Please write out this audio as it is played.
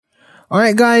All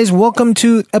right, guys, welcome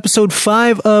to episode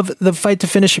 5 of the Fight to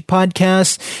Finish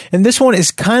podcast. And this one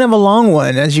is kind of a long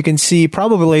one, as you can see,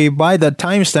 probably by the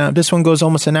timestamp. This one goes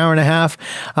almost an hour and a half.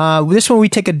 This one, we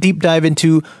take a deep dive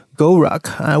into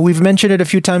GoRuck. We've mentioned it a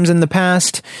few times in the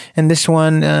past. And this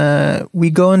one, we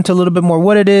go into a little bit more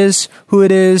what it is, who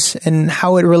it is, and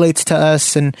how it relates to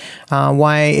us, and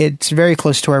why it's very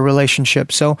close to our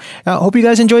relationship. So I hope you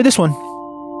guys enjoy this one.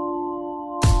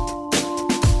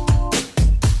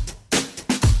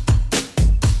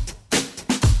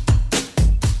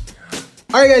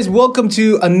 All right, guys, welcome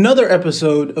to another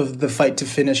episode of the Fight to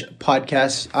Finish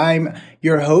podcast. I'm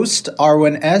your host,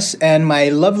 Arwen S., and my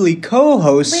lovely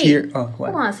co-host here. Oh,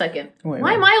 what? Hold on a second.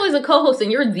 Why am I always a co-host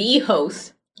and you're the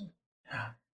host?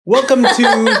 Welcome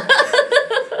to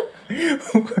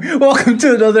welcome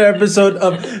to another episode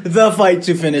of the Fight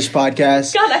to Finish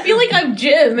podcast. God, I feel like I'm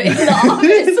Jim in the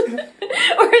office.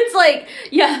 Or it's like,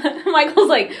 yeah, Michael's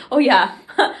like, oh yeah,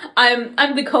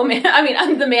 I'm the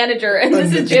I'm the manager, and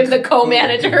this is Jim, the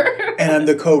co-manager. And I'm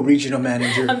the co-regional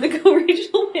manager. I'm the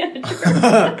co-regional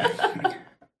manager.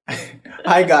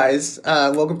 Hi guys,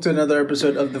 welcome to another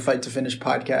episode of the Fight to Finish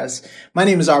podcast. My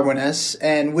name is Arwen S.,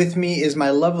 and with me is my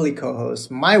lovely co-host,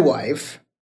 my wife,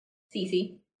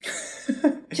 Cece.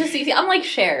 Just Cece. I'm like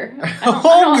Cher. God!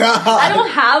 I don't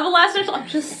have a last name. I'm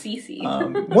just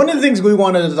Cece. One of the things we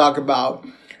wanted to talk about,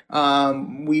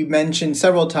 we mentioned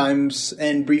several times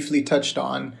and briefly touched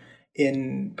on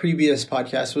in previous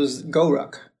podcasts, was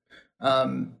GoRuck.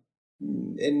 And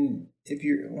if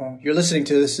you're listening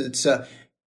to this, it's GORUCK,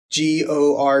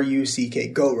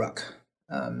 GoRuck.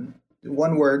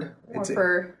 One word. Or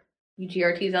for you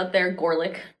GRTs out there,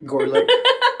 Gorlick. Gorlick.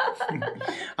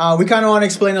 We kind of want to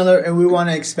explain and we want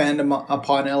to expand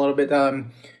upon it a little bit.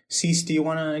 Cease, do you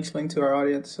want to explain to our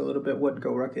audience a little bit what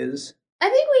GoRuck is? I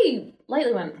think we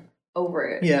lightly went over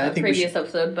it in the previous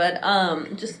episode, but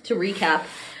just to recap,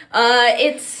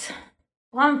 it's...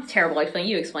 Well, I'm terrible at explaining.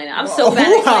 You explain it. I'm so bad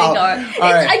at explaining GoRuck.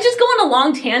 Right. I just go on a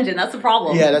long tangent. That's the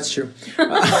problem. Yeah, that's true.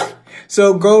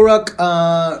 So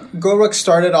GoRuck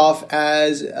started off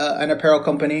as an apparel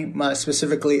company,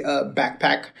 specifically a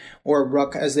backpack, or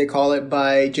ruck as they call it,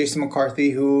 by Jason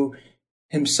McCarthy, who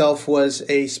himself was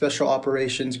a special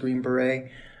operations Green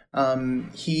Beret.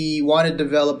 He wanted to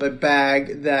develop a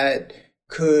bag that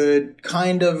could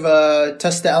kind of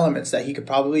test the elements that he could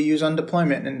probably use on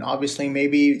deployment. And obviously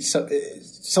maybe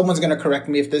someone's going to correct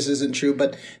me if this isn't true,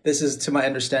 but this is to my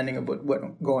understanding of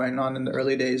what going on in the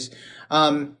early days.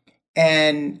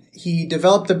 And he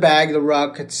developed the bag, the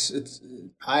ruck.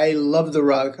 I love the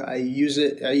ruck. I use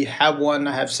it. I have one.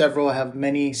 I have several. I have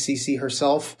many. Cece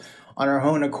herself, on our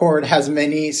own accord, has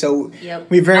many. So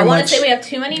we very much... I want to say we have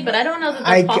too many, but I don't know that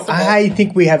that's possible. I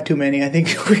think we have too many. I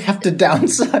think we have to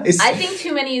downsize. I think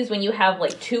too many is when you have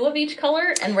like 2 of each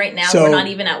color, and right now we're not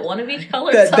even at 1 of each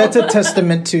color. That's a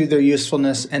testament to their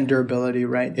usefulness and durability,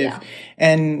 right?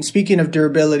 And speaking of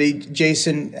durability,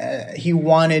 Jason, he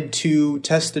wanted to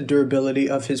test the durability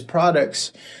of his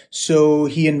products. So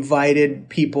he invited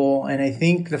people, and I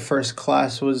think the first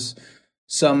class was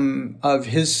some of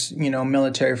his,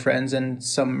 military friends and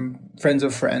some friends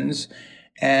of friends.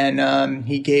 And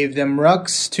he gave them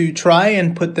rucks to try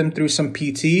and put them through some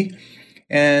PT.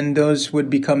 And those would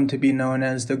become to be known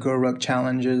as the GoRuck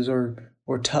challenges, or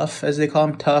tough, as they call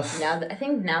them, tough. I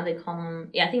think now they just call them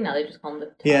the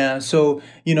tough. Yeah, so,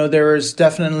 there's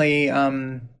definitely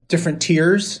different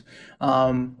tiers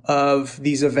of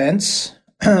these events,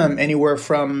 anywhere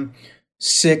from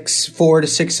 4 to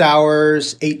 6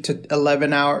 hours, 8 to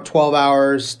 11 hours, 12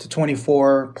 hours to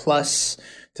 24 plus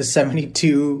to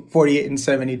 72, 48 and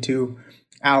 72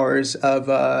 hours of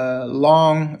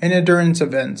long and endurance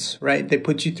events, right? They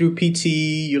put you through PT.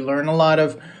 You learn a lot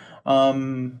of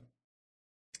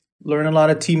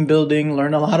team building,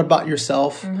 learn a lot about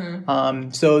yourself.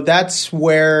 Mm-hmm. So that's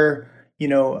where,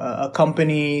 a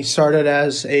company started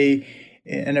as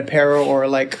an apparel or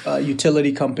like a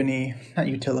utility company, not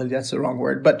utility, that's the wrong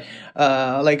word, but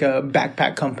like a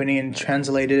backpack company, and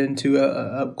translated into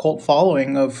a cult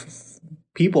following of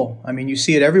people. I mean, you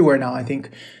see it everywhere now. I think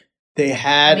they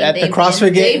had the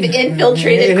CrossFit game. They've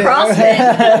infiltrated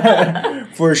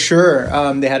CrossFit. For sure.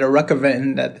 They had a ruck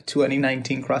event at the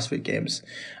 2019 CrossFit Games.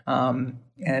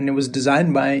 And it was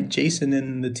designed by Jason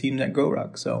and the team at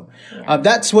GoRuck. So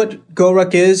that's what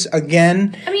GoRuck is.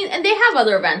 Again, I mean, and they have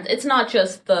other events. It's not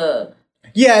just the...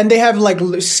 Yeah, and they have like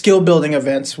skill building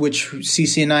events, which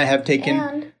Cece and I have taken.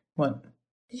 And what?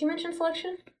 Did you mention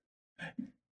selection?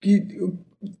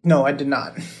 No, I did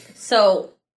not.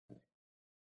 So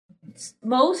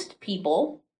most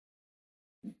people,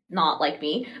 not like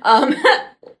me,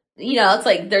 it's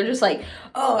like they're just like,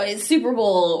 oh, it's Super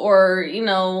Bowl, or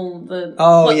what's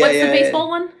the baseball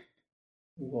one?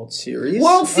 World Series.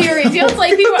 It's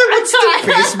like people. What's the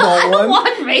baseball one?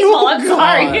 Watch baseball. I'm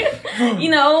sorry.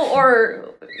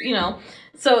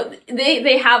 So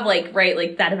they have like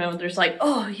that event where there's like,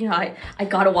 oh, I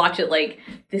gotta watch it. Like,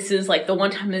 this is like the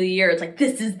one time of the year. It's like,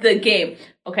 this is the game.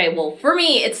 Okay, well, for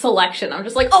me, it's selection. I'm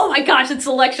just like, oh my gosh, it's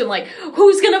selection. Like,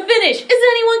 who's gonna finish? Is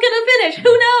anyone gonna finish?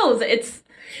 Who knows?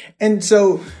 And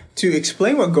so, to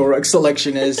explain what GORUCK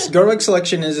Selection is, GORUCK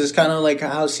Selection is kind of like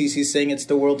how Cece's saying it's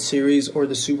the World Series or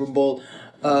the Super Bowl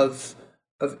of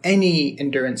any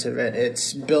endurance event.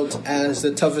 It's built as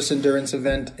the toughest endurance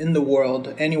event in the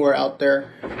world, anywhere out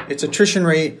there. Its attrition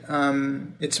rate,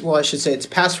 its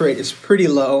pass rate is pretty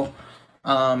low.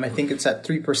 I think it's at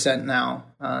 3% now.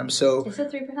 So is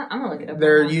it 3%? I'm gonna look it up.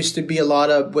 There used to be a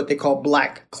lot of what they call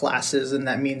black classes, and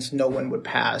that means no one would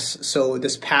pass. So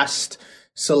this past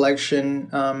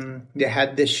selection they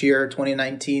had this year,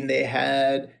 2019, they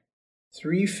had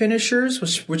 3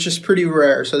 finishers, which is pretty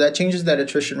rare. So that changes that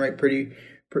attrition rate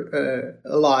a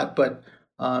lot. But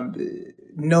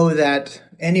know that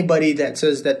anybody that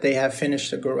says that they have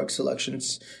finished the GORUCK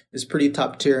selections is pretty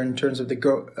top tier in terms of the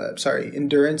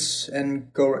endurance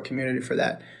and GORUCK community for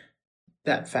that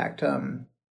fact.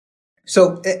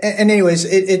 So, and anyways,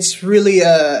 it's really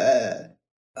a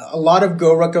lot of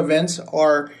GORUCK events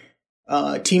are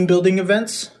team building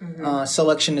events. Mm-hmm.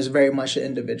 Selection is very much an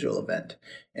individual event.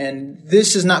 And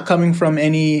this is not coming from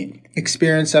any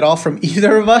experience at all from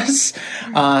either of us.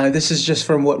 This is just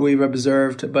from what we've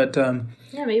observed. But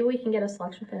maybe we can get a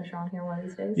selection finisher on here one of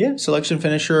these days. Yeah, selection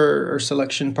finisher or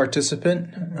selection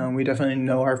participant. Mm-hmm. We definitely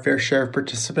know our fair share of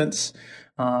participants.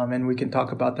 And we can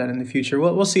talk about that in the future.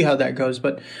 We'll see how that goes.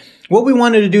 But what we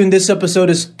wanted to do in this episode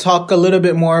is talk a little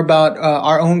bit more about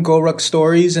our own GORUCK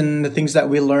stories and the things that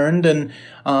we learned. And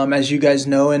as you guys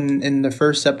know, in the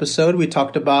first episode, we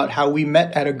talked about how we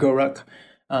met at a GORUCK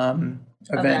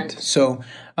event. So,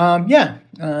 where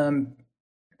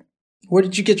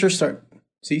did you get your start,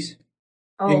 Cece?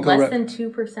 Oh, less than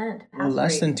 2%.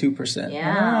 Less than 2%.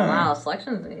 Yeah, wow.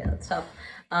 Selections, that's tough.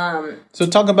 So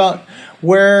talk about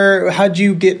how'd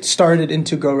you get started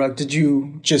into GORUCK? Did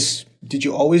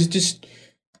you always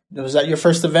was that your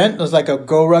first event? It was like a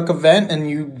GORUCK event and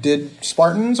you did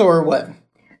Spartans or what?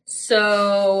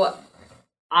 So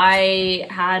I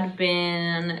had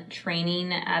been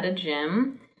training at a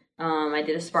gym. I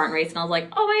did a Spartan race and I was like,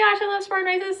 oh my gosh, I love Spartan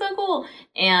races, it's so cool.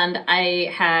 And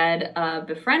I had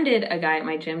befriended a guy at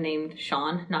my gym named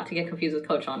Sean, not to get confused with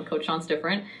Coach Sean. Coach Sean's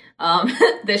different.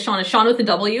 This Sean is Sean with a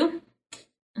W.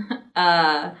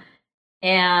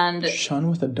 And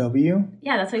Sean with a W?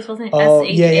 Yeah, that's how you spell his name. Oh,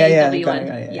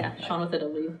 S-H-A-W-N. Yeah, Sean with a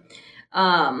W.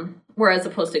 Whereas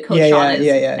opposed to Coach Sean is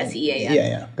S-E-A-N.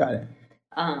 Yeah, got it.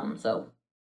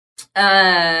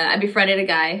 I befriended a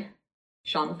guy,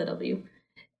 Sean with a W.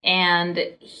 And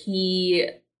he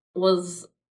was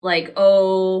like,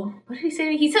 oh, what did he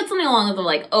say? He said something along the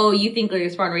like, oh, you think like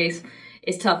your Spartan race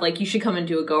is tough, like you should come and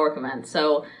do a GORUCK event.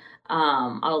 So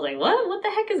I was like, what the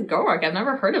heck is GORUCK? I've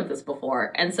never heard of this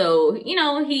before. And so,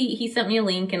 he sent me a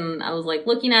link and I was like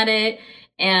looking at it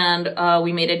and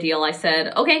we made a deal. I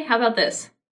said, okay, how about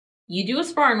this? You do a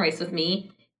Spartan race with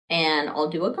me and I'll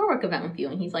do a GORUCK event with you.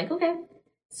 And he's like, okay.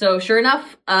 So sure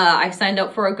enough, I signed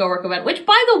up for a GORUCK event, which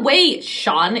by the way,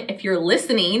 Sean, if you're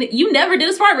listening, you never did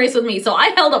a Spartan race with me. So I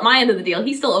held up my end of the deal.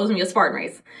 He still owes me a Spartan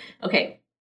race. Okay.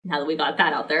 Now that we got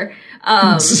that out there.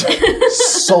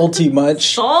 Salty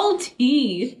much.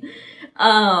 Salty.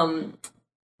 But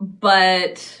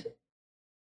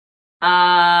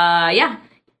I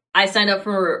signed up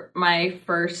for my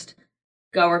first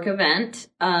GORUCK event.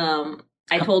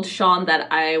 I told Sean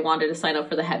that I wanted to sign up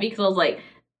for the heavy because I was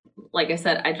like I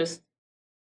said, I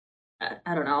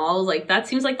don't know. I was like, that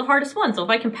seems like the hardest one. So if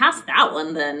I can pass that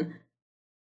one, then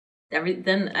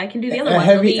I can do the other one.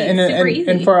 Heavy, It'll be super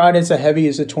easy. And for our audience, a heavy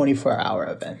is a 24-hour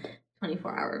event.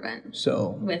 24-hour event. So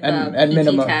with at PT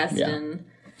minimum, test yeah. and.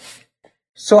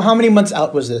 So how many months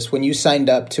out was this when you signed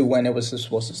up to when it was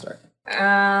supposed to start?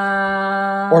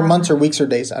 Or months or weeks or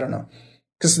days? I don't know.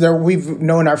 Because we've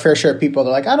known our fair share of people.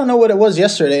 They're like, I don't know what it was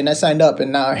yesterday, and I signed up,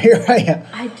 and now here I am.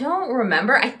 I don't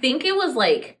remember. I think it was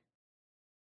like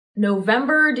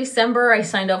November, December. I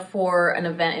signed up for an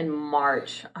event in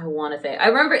March, I want to say. I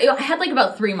remember I had like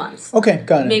about 3 months. Okay,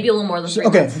 got it. Maybe a little more than 3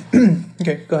 months.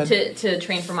 Okay, go ahead. To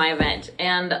train for my event.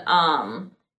 And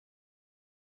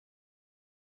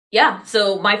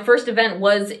so my first event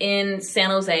was in San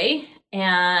Jose,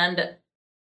 and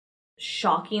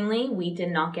shockingly, we did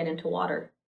not get into water.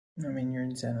 I mean, you're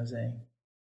in San Jose.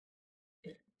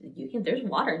 There's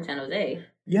water in San Jose.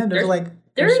 Yeah,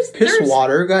 there's piss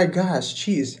water. God, gosh,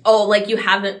 jeez. Oh, like you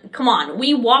haven't... Come on.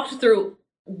 We walked through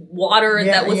water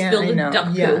that was filled with duck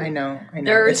poop. Yeah, I know.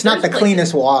 It's not the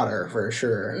cleanest water, for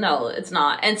sure. No, it's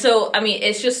not. And so, I mean,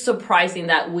 it's just surprising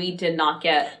that we did not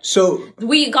get... So...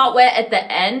 We got wet at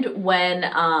the end when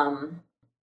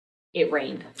it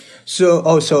rained.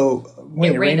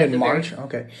 It rained in March?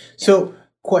 Okay. So,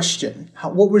 question.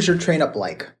 What was your train up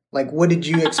like? Like, what did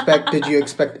you expect? Did you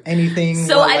expect anything?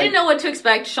 So, I didn't know what to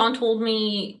expect. Sean told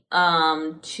me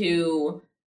to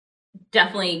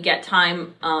definitely get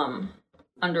time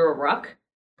under a ruck.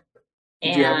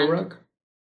 Did you have a ruck?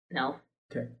 No.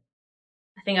 Okay.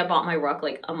 I think I bought my ruck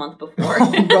like a month before.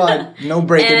 Oh, God. No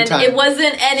break-in time. It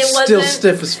wasn't... Still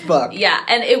stiff as fuck. Yeah,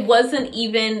 and it wasn't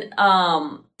even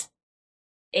a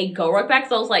GoRuck bag.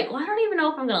 So I was like, well, I don't even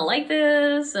know if I'm going to like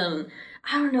this. And...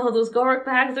 I don't know, those GoRuck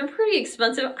bags, they're pretty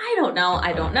expensive. I don't know.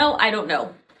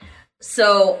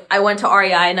 So I went to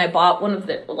REI and I bought one of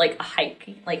the, a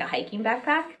hiking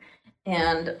backpack.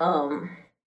 And,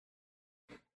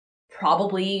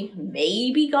 probably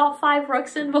maybe got 5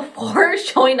 rucks in before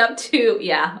showing up to,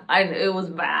 it was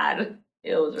bad.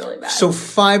 It was really bad. So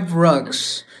 5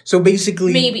 rucks. So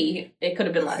basically. Maybe. It could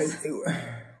have been less.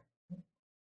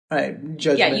 All right,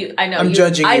 judgment. Yeah, I know. I'm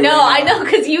judging you. I know,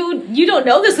 because you don't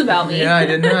know this about me. Yeah, I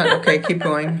did not. Okay, keep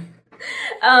going.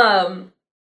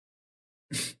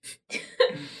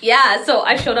 Yeah, so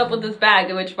I showed up with this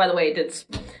bag, which, by the way, did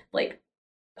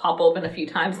pop open a few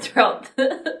times throughout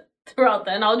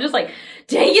and I was just like,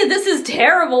 dang it, this is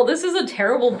terrible. This is a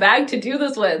terrible bag to do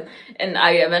this with. And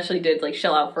I eventually did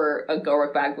shell out for a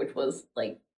GoRuck bag, which was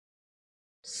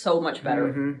so much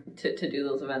better to do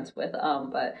those events with.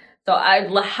 But so I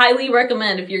highly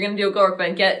recommend, if you're gonna do a GoRuck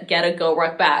bag, get a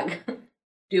GoRuck bag.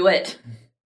 Do it.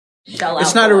 Shell out.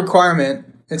 It's not a requirement.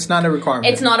 It's not a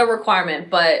requirement,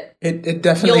 but it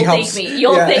definitely helps.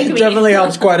 You'll thank me. It definitely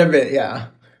helps quite a bit. Yeah.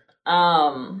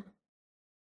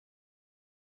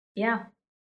 Yeah.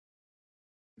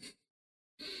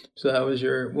 So that was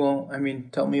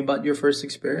tell me about your first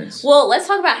experience. Well, let's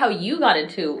talk about how you got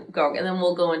into GoRuck, and then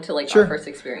we'll go into our first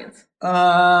experience.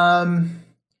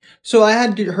 So I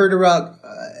had heard about.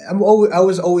 I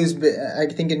was always. I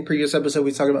think in previous episode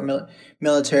we talked about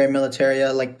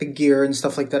militaria, like the gear and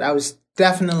stuff like that. I was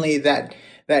definitely that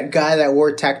guy that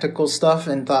wore tactical stuff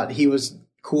and thought he was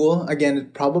cool.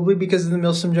 Again, probably because of the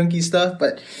Milsim Junkie stuff,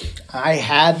 but I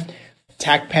had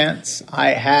tack pants. I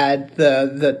had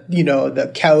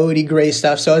the coyote gray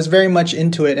stuff. So I was very much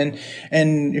into it.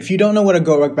 And if you don't know what a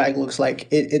GoRuck bag looks like,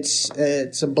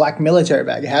 it's a black military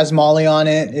bag. It has Molly on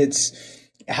it. It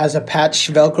has a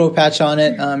Velcro patch on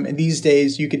it. These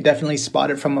days you could definitely spot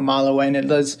it from a mile away, and it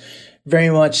does very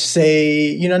much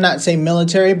say, not say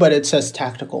military, but it says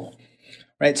tactical.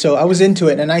 Right. So I was into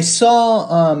it, and I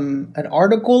saw an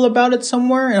article about it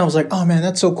somewhere, and I was like, oh man,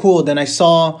 that's so cool. Then I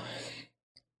saw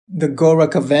the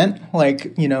GoRuck event,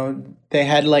 they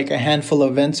had a handful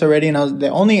of events already, and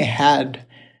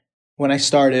when I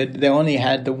started, they only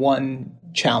had the one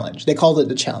challenge. They called it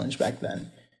the challenge back then.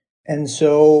 And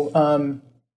so,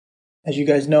 as you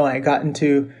guys know, I got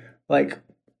into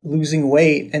losing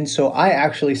weight. And so I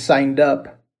actually signed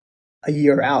up a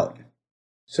year out.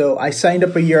 So I signed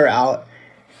up a year out,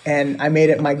 and I made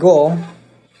it my goal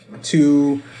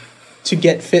to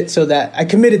get fit, so that I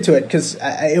committed to it, because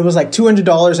it was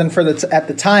 $200, and at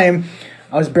the time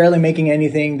I was barely making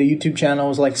anything. The YouTube channel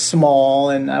was small,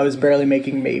 and I was barely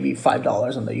making maybe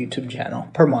 $5 on the YouTube channel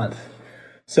per month.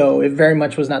 So it very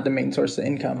much was not the main source of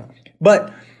income.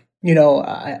 But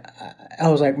I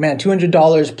was like, man,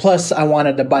 $200 plus I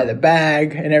wanted to buy the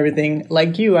bag and everything.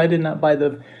 Like you, I did not buy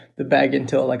the bag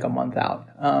until a month out.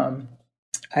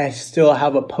 I still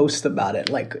have a post about it.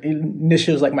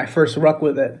 Initially it was my first ruck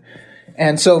with it.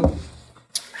 And so,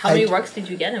 how many rucks did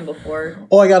you get in before?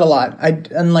 Oh, I got a lot.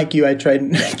 Unlike you, I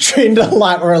trained a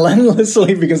lot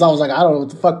relentlessly, because I was like, I don't know what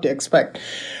the fuck to expect.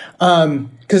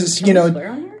 Because swear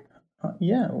on here?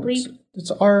 Yeah,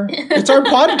 it's our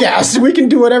podcast. We can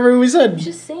do whatever we said.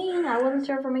 Just saying, I wasn't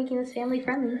sure if we're making this family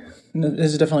friendly. No,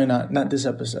 this is definitely not this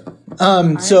episode. All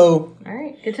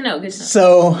right, good to know.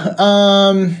 So,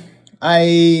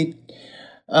 I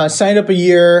signed up a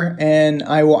year, and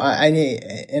I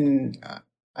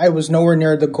was nowhere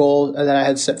near the goal that I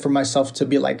had set for myself to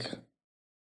be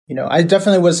I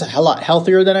definitely was a lot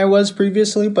healthier than I was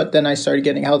previously, but then I started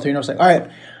getting healthier, and I was like, all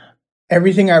right,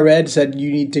 everything I read said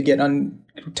you need to get on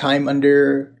time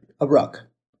under a ruck,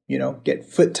 get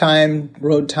foot time,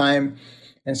 road time.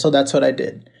 And so that's what I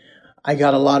did. I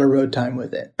got a lot of road time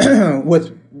with it,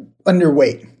 with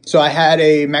underweight. So I had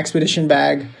a Maxpedition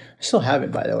bag, I still have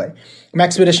it, by the way.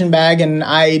 Maxpedition bag, and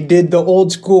I did the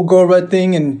old school GoRuck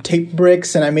thing and tape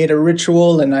bricks, and I made a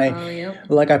ritual, and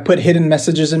I put hidden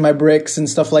messages in my bricks and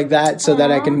stuff like that so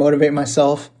that I can motivate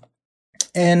myself.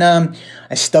 And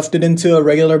I stuffed it into a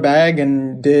regular bag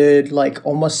and did like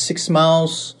almost 6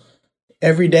 miles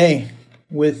every day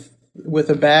with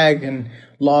a bag, and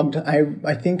logged.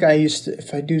 I think I used to,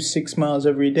 if I do 6 miles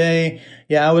every day,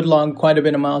 I would log quite a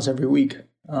bit of miles every week.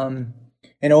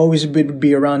 And always would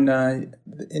be around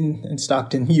in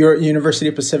Stockton, University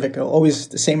of Pacific. Always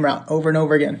the same route over and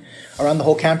over again around the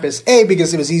whole campus. A,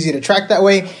 because it was easy to track that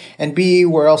way, and B,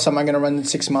 where else am I going to run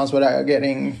 6 miles without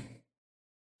getting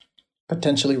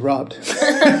potentially robbed?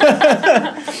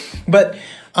 But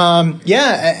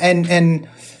and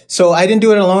so I didn't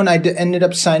do it alone. I ended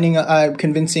up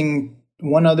convincing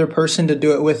one other person to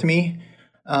do it with me,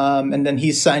 and then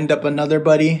he signed up another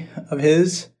buddy of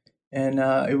his. And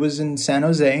it was in San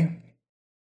Jose,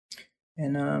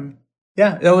 and that was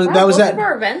that. Both of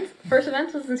our first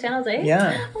events was in San Jose.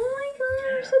 Yeah. Oh my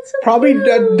gosh, that's so probably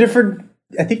cute. Different.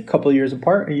 I think a couple of years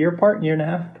apart, a year and a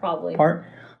half, probably apart.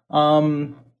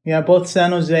 Both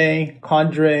San Jose,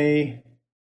 Cadre,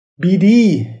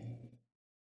 BD,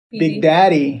 Big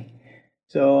Daddy.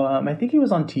 So I think he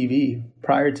was on TV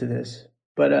prior to this,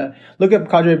 but look up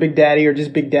Cadre Big Daddy or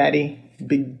just Big Daddy,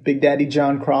 Big Daddy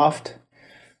John Croft.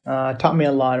 Taught me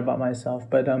a lot about myself,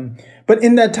 but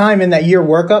in that time, in that year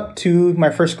workup to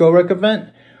my first GoRuck event,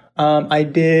 I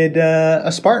did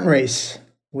a Spartan race,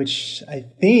 which I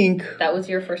think that was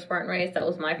your first Spartan race. That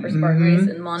was my first Spartan race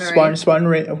in Monterey. Spartan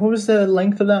race. What was the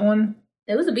length of that one?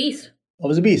 It was a beast. It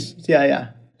was a beast.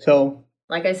 Yeah. So,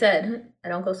 like I said, I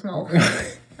don't go small. Do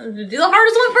the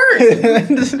hardest one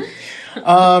first.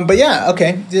 But yeah,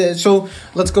 okay. So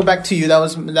let's go back to you.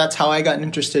 That's how I got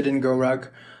interested in GoRuck.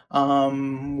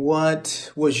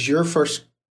 What was your first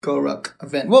GoRuck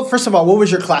event? Well, first of all, what was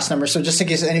your class number? So just in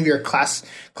case any of your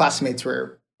classmates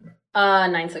were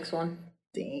 961.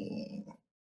 Dang.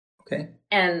 Okay.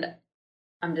 And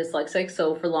I'm dyslexic,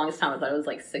 so for the longest time I thought it was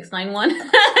like 691.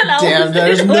 Damn,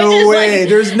 there's no way.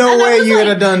 There's no way you would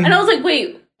have done. And I was like,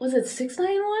 wait, was it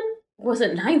 691? Was it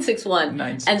 961?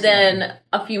 961. And then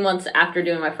a few months after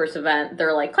doing my first event,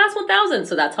 they're like, class 1000.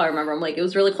 So that's how I remember. I'm like, it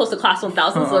was really close to class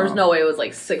 1000. So there's no way it was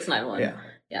like 691.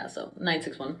 Yeah, so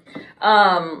 961.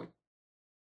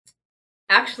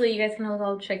 Actually, you guys can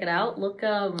all check it out. Look,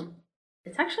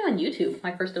 it's actually on YouTube,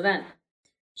 my first event.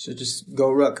 So just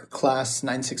GoRuck class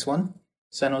 961,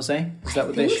 San Jose? Is that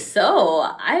what they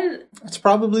so. That's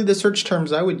probably the search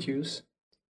terms I would use.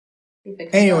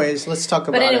 Anyways, let's talk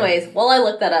about it. But anyways, while I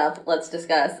look that up, let's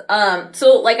discuss.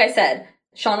 So like I said,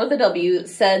 Sean with a W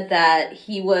said that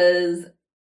he would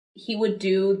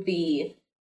do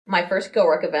my first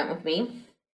GoRuck event with me.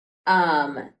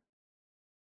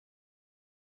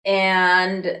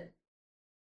 And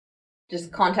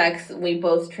just context, we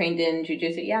both trained in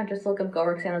jiu-jitsu. Yeah, just look up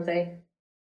GoRuck San Jose.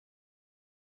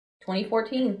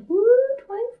 2014. Woo,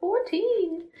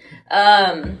 2014.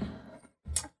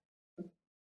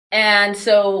 And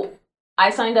so I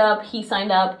signed up, he signed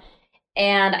up,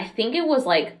 and I think it was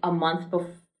like a month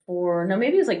before, no,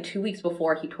 maybe it was like 2 weeks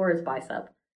before he tore his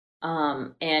bicep.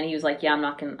 And he was like, yeah, I'm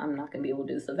not gonna be able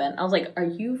to do this event. I was like, are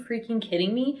you freaking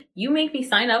kidding me? You make me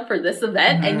sign up for this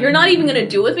event and you're not even gonna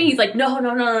do it with me? He's like, no.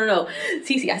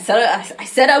 Cece, I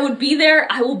said I would be there.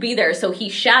 I will be there. So he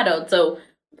shadowed. So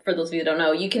for those of you who don't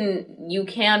know, you can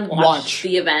watch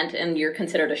the event and you're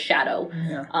considered a shadow.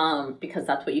 Yeah. Because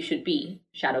that's what you should be.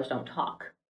 Shadows don't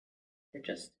talk. They're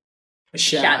just a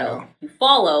shadow. You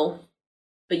follow,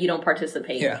 but you don't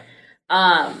participate. Yeah.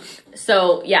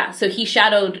 So he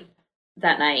shadowed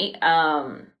that night.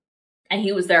 And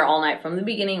he was there all night from the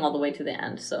beginning all the way to the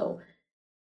end. So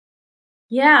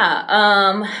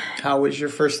yeah. How was your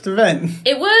first event?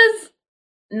 It was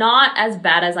not as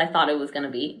bad as I thought it was going to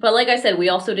be. But like I said, we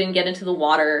also didn't get into the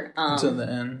water. Until the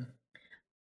end.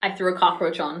 I threw a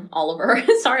cockroach on Oliver.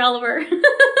 Sorry, Oliver.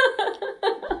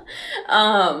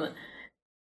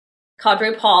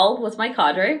 Cadre Paul was my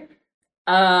cadre.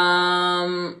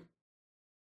 Shout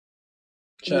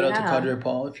out to Cadre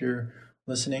Paul if you're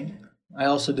listening. I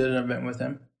also did an event with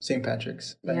him. St.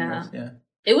 Patrick's. Yeah.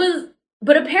 It was,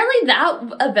 but apparently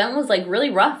that event was like really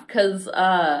rough because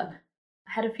I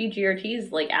had a few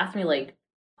GRTs like ask me like,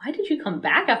 why did you come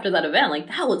back after that event? Like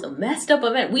that was a messed up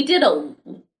event. We did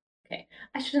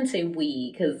I shouldn't say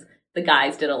we because the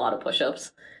guys did a lot of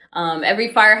push-ups.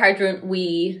 Every fire hydrant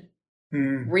we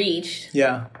reached,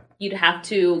 you'd have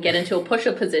to get into a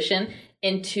push-up position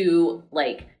into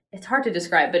like, it's hard to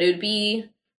describe, but it would be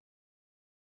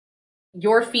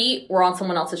your feet were on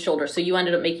someone else's shoulder, so you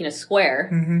ended up making a square,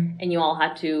 and you all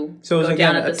had to so it was go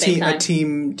down at the same time. A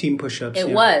team push-ups. It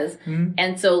was,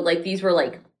 and so like these were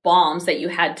like bombs that you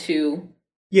had to.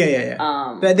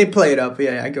 Yeah. They play it up.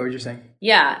 Yeah, I get what you're saying.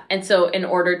 Yeah, and so in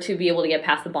order to be able to get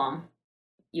past the bomb,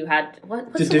 you had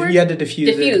what's the word? You had to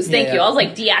defuse. Defuse. Thank you. I was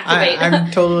like deactivate.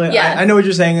 I'm totally. Yeah. I know what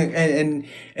you're saying,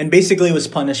 and basically it was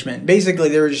punishment. Basically,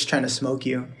 they were just trying to smoke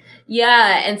you.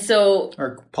 Yeah, and so...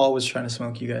 Or Paul was trying to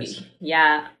smoke you guys.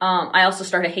 Yeah. I also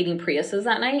started hating Priuses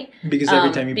that night. Because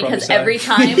every time you Because every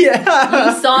time you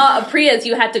saw a Prius,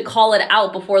 you had to call it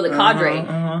out before the cadre.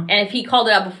 And if he called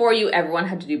it out before you, everyone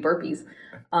had to do burpees.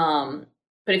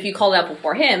 But if you called it out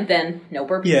before him, then no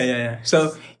burpees. Yeah.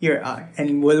 So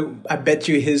I bet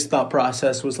you his thought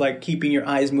process was like keeping your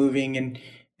eyes moving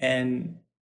and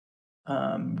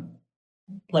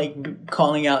like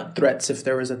calling out threats if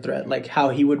there was a threat, like how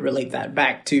he would relate that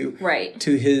back to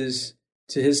his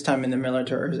time in the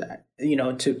military,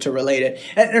 to relate it.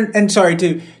 And sorry,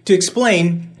 to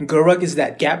explain, GORUCK is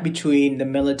that gap between the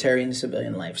military and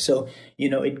civilian life. So,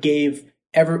 it gives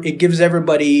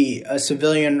everybody, a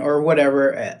civilian or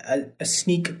whatever, it's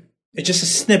just a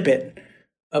snippet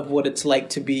of what it's like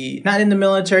to be not in the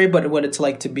military, but what it's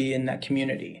like to be in that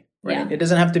community. Right? Yeah. It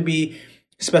doesn't have to be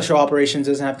special operations,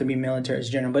 doesn't have to be military as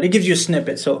general, but it gives you a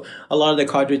snippet. So a lot of the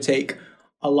cadre take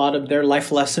a lot of their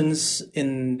life lessons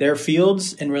in their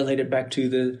fields and relate it back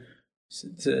to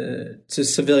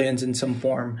civilians in some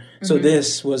form. So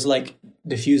this was like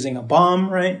diffusing a bomb,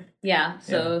 right? Yeah.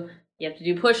 So you have to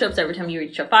do push-ups every time you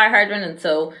reach a fire hydrant. And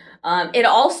so it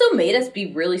also made us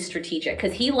be really strategic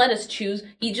because he let us choose.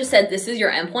 He just said, this is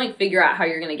your endpoint. Figure out how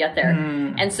you're going to get there.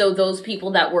 And so those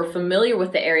people that were familiar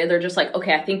with the area, they're just like,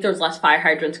 okay, I think there's less fire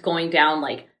hydrants going down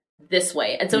like this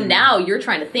way. And so now you're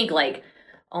trying to think like,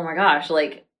 oh my gosh,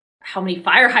 like how many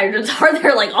fire hydrants are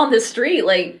there like on this street?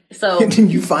 Like, so. And then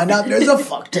you find out there's a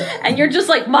fuck ton. And you're just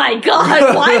like, my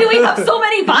God, why do we have so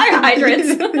many fire hydrants?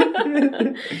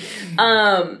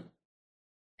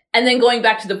 And then going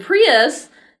back to the Prius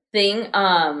thing,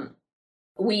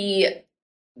 we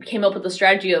came up with the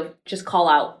strategy of just call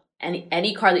out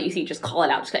any car that you see, just call it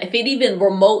out. If it even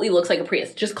remotely looks like a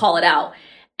Prius, just call it out.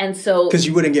 And so, because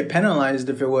you wouldn't get penalized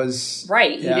if it was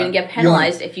right, you didn't get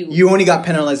penalized if you only got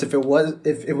penalized if it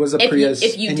was a Prius.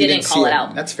 If you didn't call it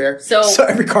out, that's fair. So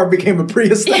every car became a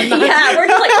Prius. Yeah, we're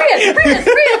just like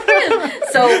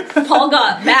Prius. So Paul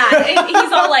got mad.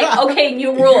 He's all like, "Okay,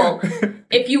 new rule: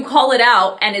 if you call it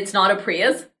out and it's not a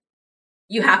Prius,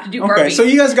 you have to do burpees." Okay, so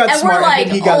you guys got and smart. We're like,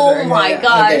 and he got oh my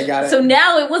gosh. Okay, got it. So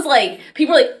now it was like,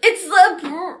 people are like, it's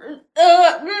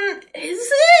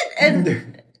is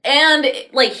it? And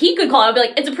like he could call it and be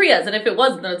like, it's a Prius, and if it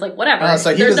wasn't, then it's like whatever.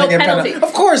 So there's no penalty.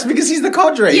 Of course, because he's the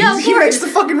cadre. Yeah, he makes the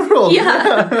fucking rule.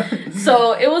 Yeah.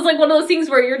 So it was like one of those things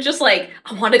where you're just like,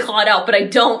 I want to call it out, but I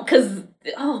don't because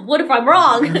what if I'm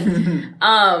wrong?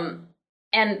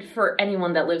 And for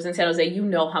anyone that lives in San Jose, you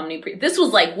know how many this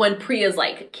was like when Prius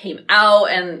like came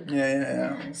out, and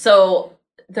yeah. So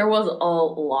there was a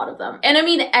lot of them, and I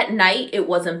mean at night it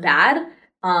wasn't bad,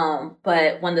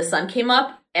 but when the sun came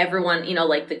up, everyone,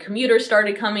 like the commuters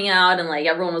started coming out and like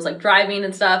everyone was like driving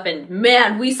and stuff. And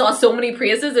man, we saw so many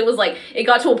Priuses. It was like, it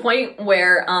got to a point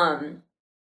where,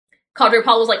 Cadre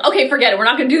Paul was like, okay, forget it. We're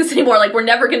not going to do this anymore. Like, we're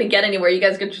never going to get anywhere. You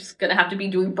guys are just going to have to be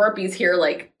doing burpees here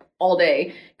like all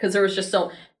day. Cause there was just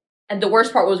and the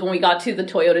worst part was when we got to the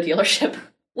Toyota dealership.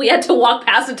 We had to walk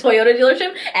past the Toyota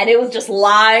dealership and it was just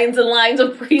lines and lines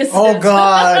of Priuses. Oh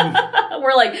God.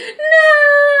 We're like,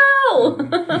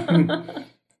 no.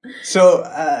 So,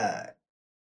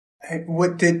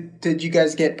 what did you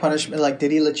guys get punishment? Like,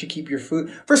 did he let you keep your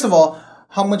food? First of all,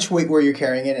 how much weight were you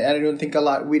carrying? And I don't think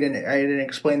I didn't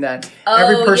explain that.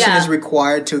 Every person is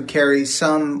required to carry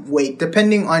some weight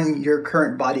depending on your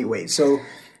current body weight. So,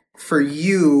 for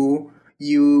you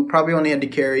probably only had to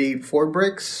carry 4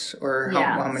 bricks or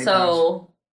how many pounds? So,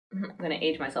 I'm going to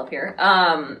age myself here.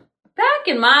 Back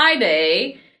in my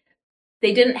day,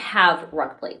 they didn't have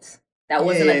ruck plates. That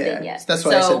wasn't a thing yet. That's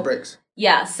why I said bricks.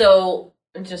 Yeah, so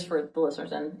just for the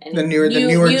listeners and the newer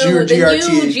GRT. The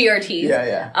new GRTs.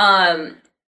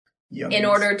 Yeah. In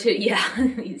order to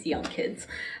these young kids.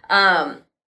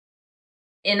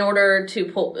 In order to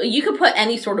pull, you could put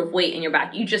any sort of weight in your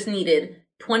back. You just needed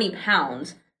 20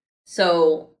 pounds.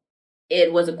 So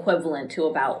it was equivalent to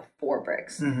about 4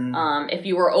 bricks. Mm-hmm. If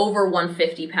you were over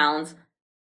 150 pounds,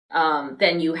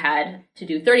 then you had to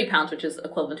do 30 pounds, which is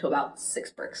equivalent to about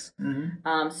 6 bricks.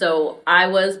 Mm-hmm. So I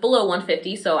was below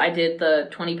 150, so I did the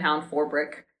 20-pound 4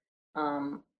 brick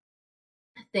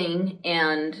thing,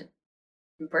 and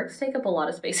bricks take up a lot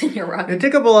of space in your ruck. They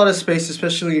take up a lot of space,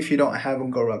 especially if you don't have a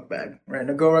GoRuck bag, right?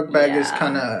 A GoRuck bag is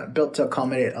kind of built to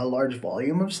accommodate a large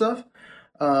volume of stuff.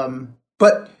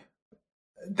 But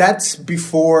that's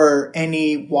before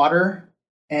any water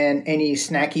and any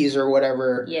snackies or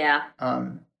whatever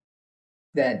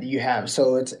that you have.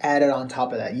 So it's added on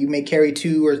top of that. You may carry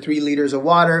 2 or 3 liters of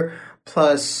water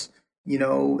plus,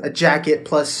 a jacket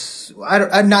plus...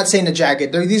 I'm not saying a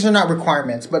jacket. These are not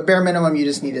requirements, but bare minimum, you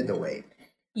just needed the weight.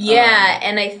 Yeah,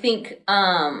 and I think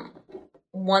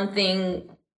one thing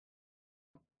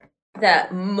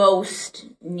that most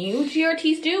new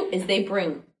GRTs do is they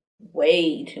bring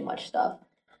way too much stuff.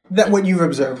 That what you've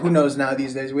observed. Who knows now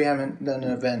these days? We haven't done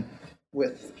an event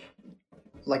with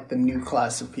like the new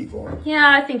class of people. Yeah,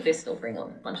 I think they still bring a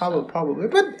bunch of stuff. Probably.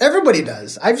 But everybody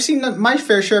does. I've seen my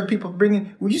fair share of people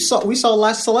bringing... We saw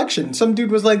last selection. Some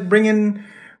dude was like bringing...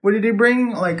 What did he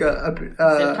bring? Like zip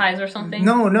ties or something?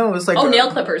 No, it was like nail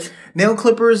clippers. Nail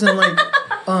clippers and like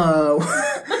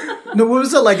no, what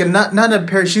was it? Like not a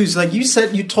pair of shoes. Like you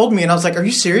told me, and I was like, "Are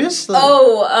you serious?" Like,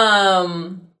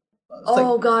 God,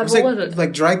 what was it?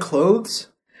 Like dry clothes.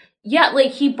 Yeah,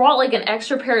 like he brought like an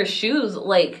extra pair of shoes,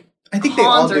 like I think they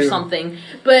all do. or something.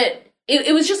 But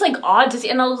it was just like odd to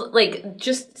see, and I was like,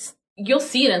 just you'll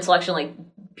see it in selection. Like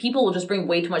people will just bring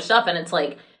way too much stuff, and it's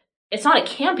like it's not a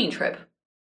camping trip.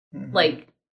 Mm-hmm. Like,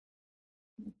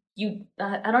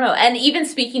 I don't know. And even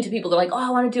speaking to people, they're like, oh, I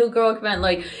want to do a GoRuck event.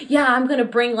 Like, yeah, I'm going to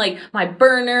bring, like, my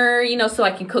burner, so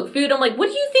I can cook food. I'm like, what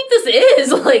do you think this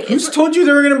is? Like, who's told you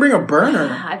they were going to bring a burner?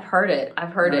 I've heard it.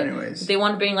 Anyways. They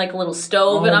want to bring, like, a little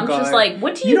stove, and I'm just like,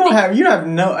 what do you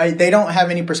think? They don't have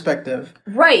any perspective.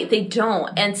 Right, they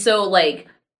don't. And so, like,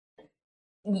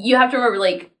 you have to remember,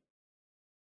 like,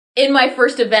 in my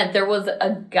first event, there was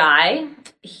a guy.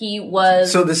 He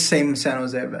was... So the same San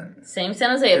Jose event. Same San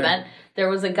Jose event. There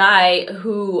was a guy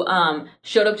who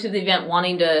showed up to the event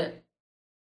wanting to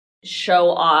show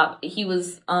off. He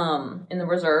was in the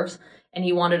reserves, and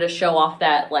he wanted to show off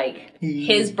that, like,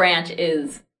 his branch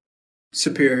is...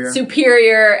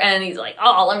 Superior, and he's like,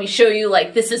 oh, let me show you,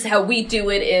 like, this is how we do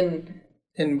it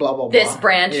in blah, blah, blah. This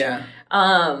branch. Yeah.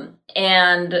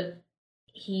 And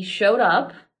he showed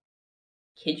up,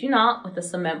 kid you not, with a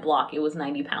cement block. It was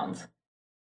 90 pounds.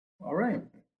 All right.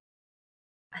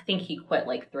 I think he quit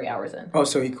like 3 hours in. Oh,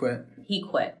 so he quit. He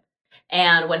quit.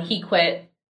 And when he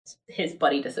quit, his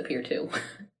buddy disappeared too.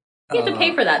 You have to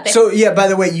pay for that. So, yeah, by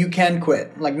the way, you can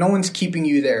quit. Like, no one's keeping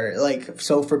you there. Like,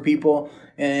 so for people,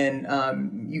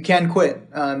 and you can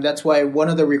quit. That's why one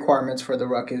of the requirements for the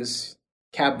ruck is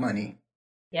cab money.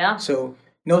 Yeah. So,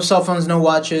 no cell phones, no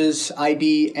watches,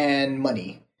 ID, and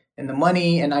money. And the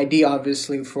money and ID,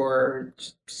 obviously,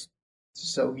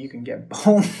 so you can get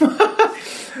home.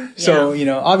 So,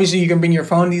 obviously you can bring your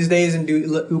phone these days and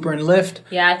do Uber and Lyft.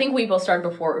 Yeah, I think we both started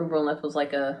before Uber and Lyft was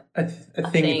like a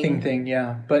thing,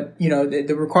 yeah. But,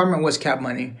 the requirement was cab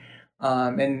money.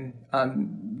 And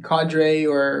Cadre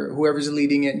or whoever's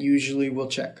leading it usually will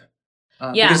check.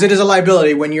 Because it is a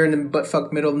liability when you're in the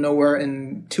butt-fuck middle of nowhere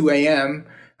in 2 a.m.,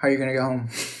 how are you going to go home?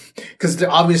 Because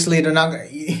obviously they're not going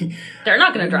to... They're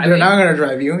not going to drive you. They're not going to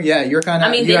drive you. Yeah, you're kind of...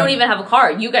 I mean, they don't even have a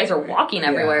car. You guys are walking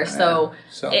everywhere. So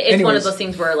it's anyways, one of those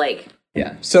things where, like...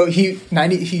 Yeah. So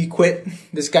he quit.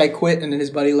 This guy quit, and then his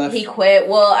buddy left. He quit.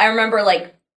 Well, I remember,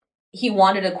 like, he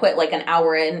wanted to quit, like, an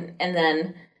hour in, and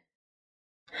then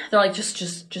they're like,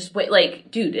 just wait. Like,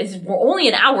 dude, we're only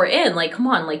an hour in. Like, come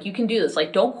on. Like, you can do this.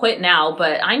 Like, don't quit now.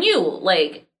 But I knew,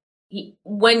 like...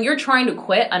 when you're trying to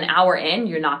quit an hour in,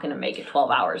 you're not going to make it 12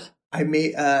 hours. I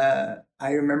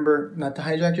remember, not to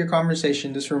hijack your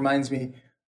conversation, this reminds me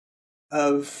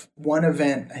of one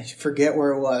event. I forget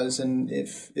where it was, and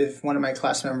if one of my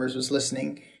class members was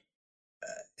listening.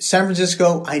 San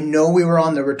Francisco, I know we were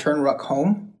on the return ruck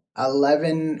home,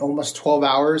 11, almost 12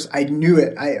 hours. I knew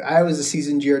it. I was a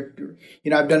seasoned year.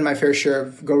 I've done my fair share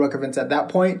of GoRuck events at that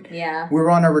point. Yeah. We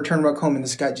were on our return ruck home, and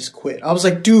this guy just quit. I was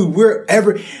like, dude,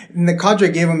 and the cadre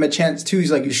gave him a chance too.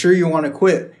 He's like, you sure you want to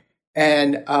quit?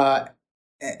 And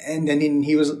then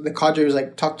the cadre was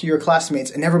like, talk to your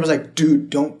classmates. And everyone was like, dude,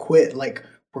 don't quit. Like,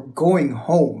 we're going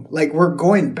home. Like, we're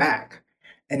going back.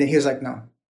 And then he was like, no.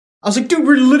 I was like, dude,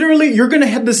 you're going to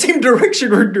head the same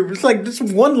direction. It's like this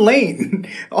one lane.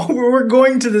 We're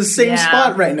going to the same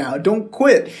spot right now. Don't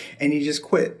quit. And he just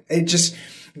quit. It just,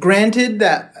 granted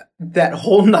that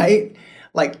whole night,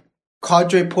 like,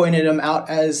 cadre pointed him out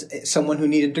as someone who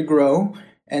needed to grow.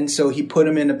 And so he put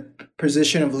him in a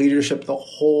position of leadership the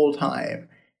whole time.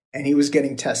 And he was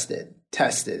getting tested.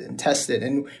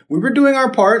 And we were doing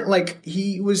our part. Like,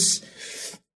 he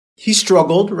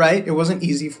struggled, right? It wasn't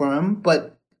easy for him,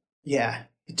 but yeah,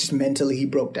 it just mentally he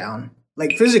broke down.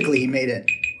 like physically he made it.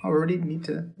 Already need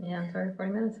to. Yeah, sorry,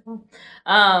 40 minutes.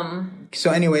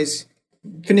 So, anyways,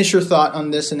 finish your thought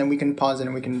on this, and then we can pause it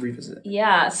and we can revisit.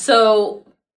 Yeah. So.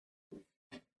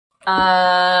 So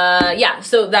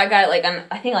that guy, like,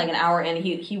 I think like an hour in,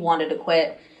 he wanted to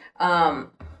quit.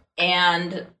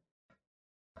 And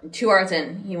 2 hours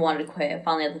in, he wanted to quit.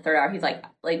 Finally, at the 3rd hour, he's like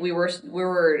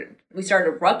we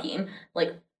started rucking.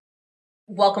 Like,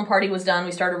 welcome party was done.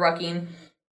 We started rucking,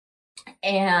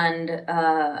 and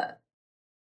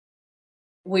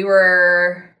we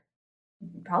were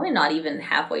probably not even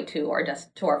halfway to our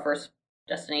first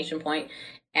destination point,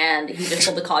 and he just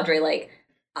told the cadre, like,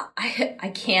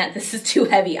 I can't, this is too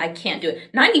heavy, I can't do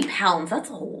it. 90 pounds, that's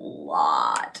a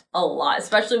lot,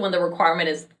 especially when the requirement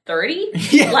is 30.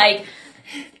 Yeah. Like,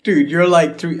 dude, you're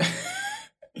like 3.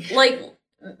 Like,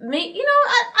 I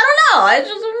don't know, it's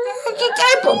just a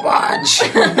type of bunch.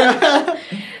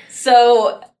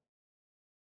 So,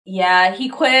 yeah, he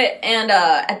quit, and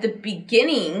at the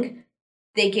beginning,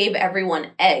 they gave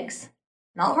everyone eggs.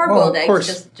 Not hard-boiled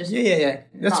eggs, just Yeah.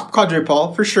 That's Cadre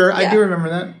Paul, for sure. Yeah. I do remember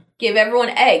that. Give everyone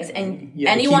eggs, and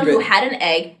anyone who had an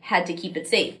egg had to keep it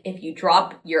safe. If you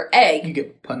drop your egg, you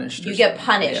get punished. Yeah.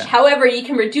 However, you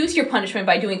can reduce your punishment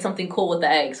by doing something cool with the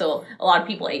egg. So a lot of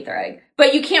people ate their egg,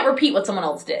 but you can't repeat what someone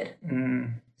else did.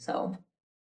 So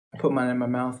I put mine in my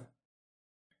mouth.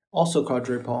 Also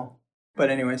Cadre Paul, but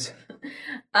anyways.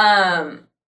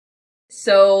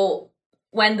 So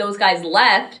when those guys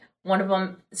left, one of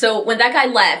them. So when that guy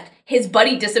left, his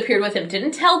buddy disappeared with him.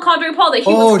 Didn't tell Cadre Paul that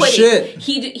he was quitting.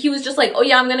 Shit. He was just like, oh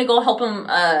yeah, I'm gonna go help him.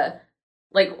 I'm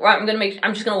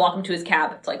just gonna walk him to his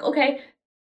cab. It's like, okay.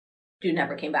 Dude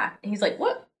never came back. And he's like,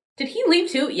 what? Did he leave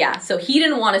too? Yeah. So he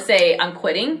didn't want to say I'm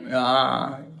quitting.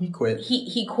 He quit.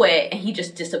 He quit, and he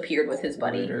just disappeared with his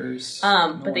buddy.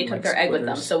 But they took their egg with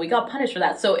them, so we got punished for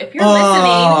that. So if you're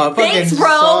listening, thanks,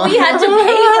 bro. We had to pay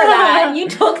for that. You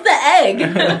took the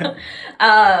egg.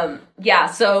 Yeah,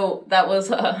 so that was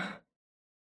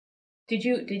Did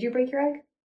you break your egg?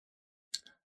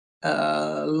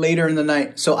 Later in the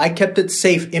night. So I kept it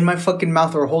safe in my fucking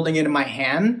mouth or holding it in my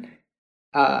hand.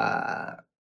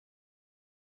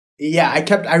 Yeah,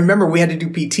 I remember we had to do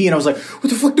PT, and I was like, what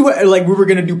the fuck like, we were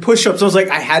gonna do push-ups. I was like,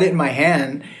 I had it in my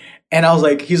hand, and I was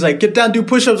like, he's like, get down, do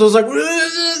push-ups. I was like,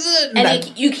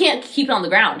 and you can't keep it on the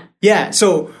ground. Yeah,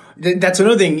 so that's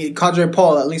another thing. Cadre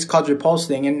Paul, at least Cadre Paul's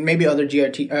thing, and maybe other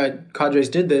GRT cadres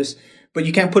did this, but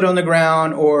you can't put it on the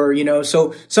ground, or,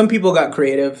 so some people got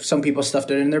creative. Some people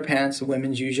stuffed it in their pants. The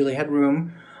women's usually had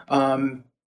room.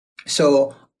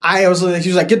 So he was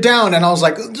like, get down. And I was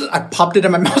like, I popped it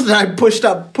in my mouth, and I pushed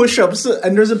up push-ups.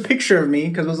 And there's a picture of me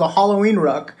because it was a Halloween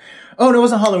ruck. Oh, no, it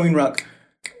wasn't a Halloween ruck.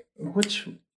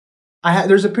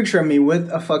 There's a picture of me with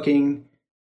a fucking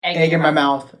egg in my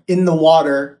mouth in the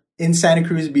water in Santa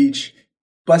Cruz Beach,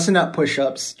 busting up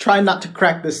push-ups, trying not to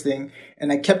crack this thing.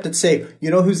 And I kept it safe.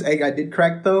 You know whose egg I did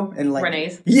crack, though? And like,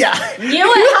 Renee's. Yeah. You know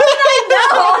what? How did I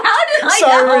know? How did I know?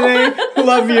 Sorry, Renee.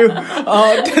 Love you.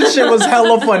 That shit was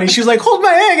hella funny. She was like, hold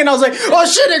my egg. And I was like, oh,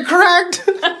 shit, it cracked.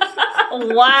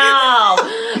 Wow.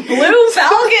 Blue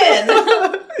Falcon.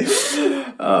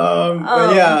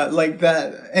 But yeah, like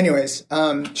that. Anyways,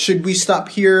 should we stop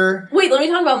here? Wait, let me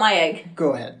talk about my egg.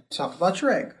 Go ahead. Talk about your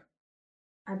egg.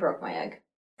 I broke my egg.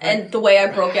 And the way I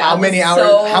broke it, I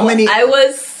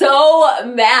was so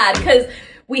mad because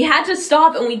we had to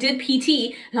stop and we did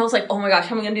PT, and I was like, oh my gosh,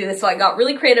 how am I going to do this? So I got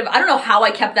really creative. I don't know how I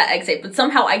kept that egg safe, but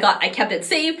somehow I kept it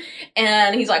safe.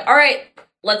 And he's like, all right,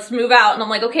 let's move out. And I'm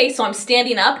like, okay, so I'm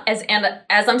standing up. As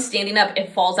I'm standing up,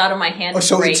 it falls out of my hand. Oh,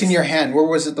 so breaks. It's in your hand. Where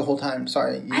was it the whole time?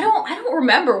 Sorry. I don't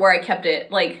remember where I kept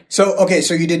it. Like. So, okay,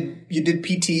 so you did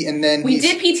PT, and then we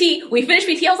did PT. We finished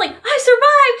PT. I was like, I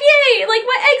survived. Yay. Like,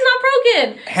 my egg's not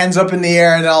broken. Hands up in the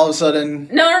air, and then all of a sudden.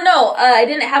 No. I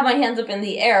didn't have my hands up in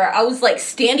the air. I was like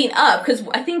standing up because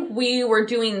I think we were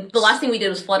doing, the last thing we did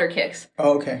was flutter kicks.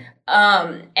 Oh, okay.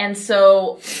 And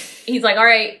so he's like, all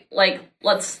right, like,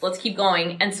 let's keep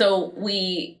going. And so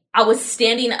I was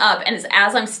standing up, and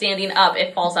as I'm standing up,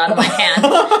 it falls out of my hand.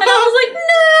 And I was like,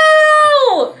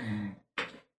 no!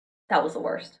 That was the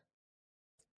worst.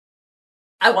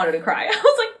 I wanted to cry. I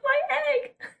was like, my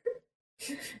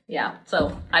egg! Yeah,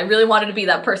 so I really wanted to be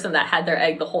that person that had their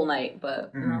egg the whole night,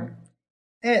 but... Mm-hmm.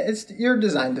 You're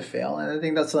designed to fail, and I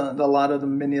think that's a lot of the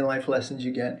many life lessons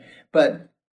you get. But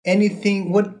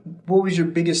anything, what was your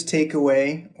biggest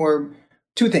takeaway, or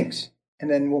two things,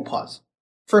 and then we'll pause.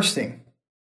 First thing,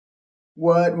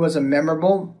 what was a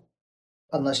memorable,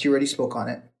 unless you already spoke on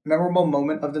it, memorable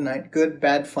moment of the night, good,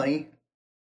 bad, funny,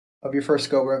 of your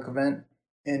first GoRuck event?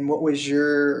 And what was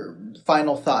your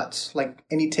final thoughts, like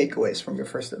any takeaways from your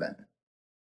first event?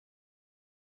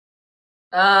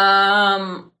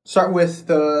 Start with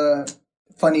the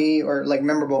funny or like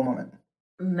memorable moment.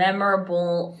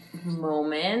 Memorable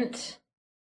moment.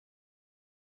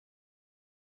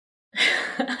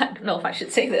 I don't know if I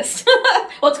should say this.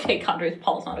 Well, it's okay.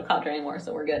 Paul's not a cadre anymore,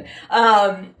 so we're good.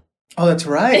 Oh, that's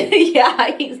right.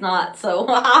 Yeah, he's not. So,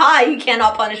 you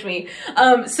cannot punish me.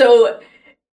 So,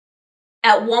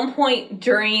 at one point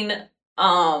during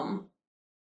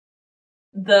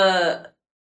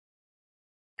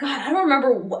I don't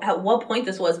remember at what point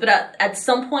this was, but at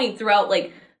some point throughout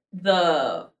like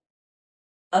the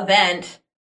event,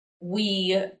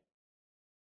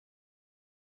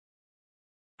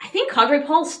 I think Cadre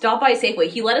Paul stopped by a Safeway.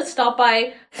 He let us stop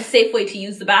by a Safeway to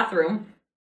use the bathroom.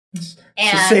 It's a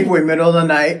Safeway, middle of the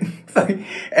night.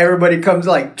 Everybody comes,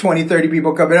 like 20, 30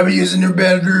 people come in. I'm using your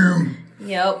bathroom.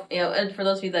 Yep. And for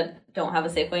those of you that don't have a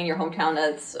Safeway in your hometown,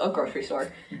 it's a grocery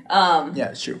store. Yeah,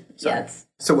 it's true. Sorry. Yeah,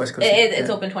 it's a West Coast. It's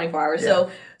open 24 hours. Yeah.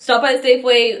 So stop by the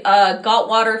Safeway, got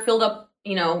water, filled up,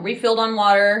 refilled on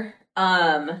water.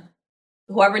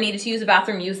 Whoever needed to use the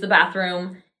bathroom, used the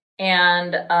bathroom.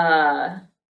 And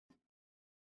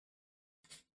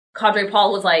Cadre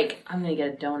Paul was like, I'm going to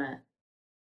get a donut.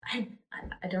 I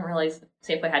didn't realize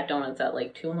Safeway had donuts at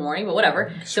like 2 a.m, but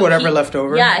whatever. So whatever left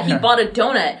over. Yeah, he bought a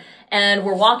donut. And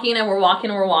we're walking and we're walking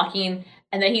and we're walking.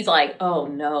 And then he's like, oh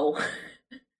no.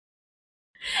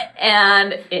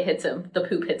 And it hits him. The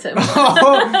poop hits him.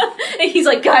 Oh. And he's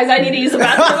like, guys, I need to use the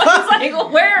bathroom. I was like,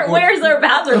 where's their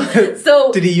bathroom?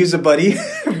 So did he use a buddy?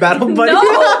 Battle buddy?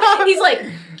 No. He's like,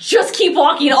 just keep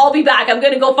walking. I'll be back. I'm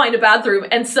going to go find a bathroom.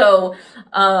 And so,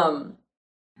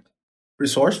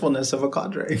 resourcefulness of a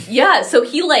cadre. Yeah. So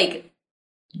he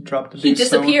dropped. He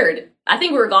disappeared. I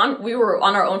think we were gone. We were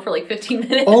on our own for like 15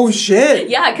 minutes. Oh shit!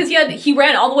 Yeah, because he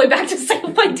ran all the way back to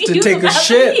Safeway to take a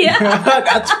shit. Yeah,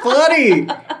 that's funny.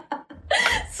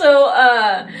 So,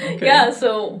 yeah,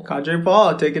 so Cadre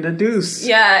Paul taking a deuce.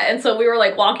 Yeah, and so we were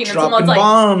like walking, and dropping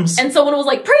bombs. And someone was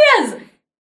like, "Priaz!"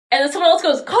 And then someone else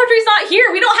goes, Cadre's not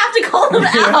here. We don't have to call him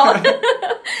out.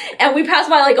 And we passed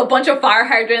by like a bunch of fire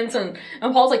hydrants, and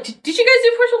Paul's like, did you guys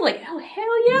do push-ups? I'm like, oh,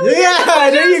 hell yeah. Yeah,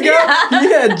 there you go.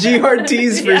 Yeah,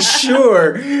 GRTs for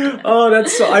sure. Oh,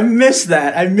 that's so, I miss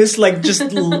that. I miss like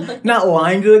just not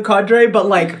lying to the cadre, but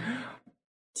like,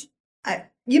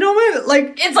 you know what?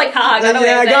 Like, it's like,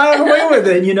 I got away with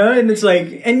it, And it's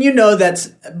like, and that's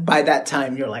by that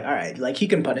time you're like, all right, like he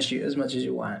can punish you as much as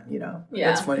you want, Yeah.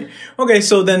 That's funny. Okay,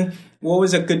 so then what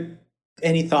was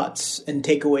any thoughts and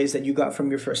takeaways that you got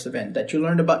from your first event that you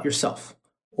learned about yourself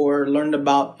or learned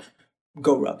about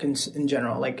GoRuck in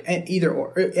general, like either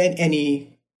or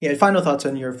any final thoughts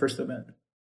on your first event?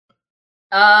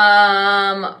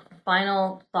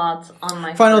 Final thoughts on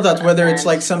my final thoughts, whether it's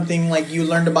like something like you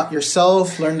learned about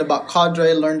yourself, learned about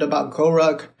cadre, learned about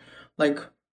GoRuck, like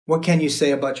what can you say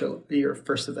about your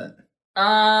first event?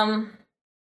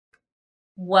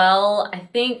 Well, I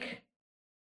think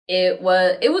it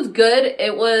was good.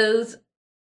 It was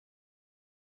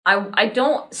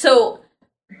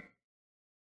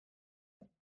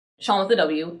Sean with the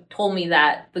W told me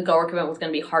that the GoRuck event was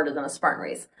going to be harder than a Spartan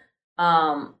race.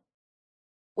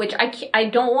 Which I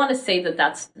don't want to say that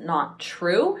that's not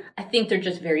true. I think they're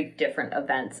just very different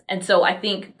events. And so I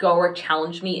think GoRuck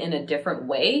challenged me in a different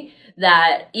way,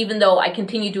 that even though I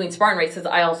continued doing Spartan races,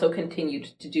 I also continued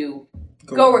to do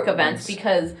GoRuck events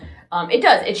because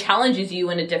it challenges you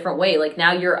in a different way. Like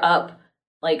now you're up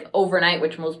like overnight,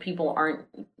 which most people aren't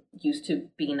used to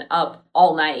being up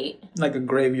all night. Like a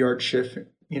graveyard shift,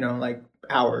 like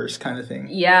hours kind of thing.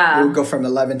 Yeah. It would go from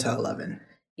 11 to 11.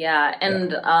 Yeah.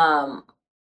 And,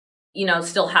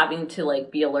 still having to like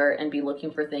be alert and be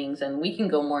looking for things, and we can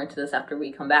go more into this after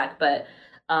we come back. But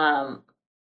I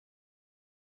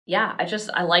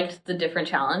liked the different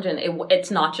challenge, and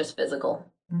it's not just physical.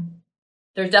 Mm-hmm.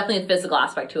 There's definitely a physical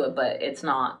aspect to it, but it's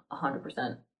not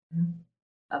 100%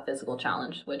 a physical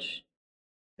challenge, which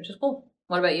is cool.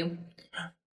 What about you?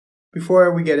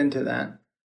 Before we get into that,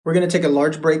 we're going to take a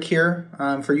large break here.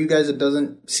 For you guys, it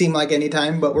doesn't seem like any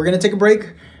time, but we're going to take a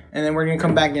break. And then we're going to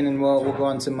come back in and we'll go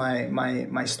on to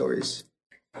my stories.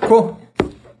 Cool.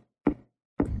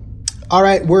 All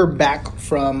right, we're back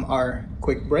from our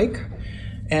quick break.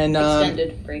 And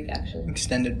extended break, actually.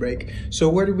 Extended break. So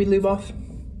where did we leave off?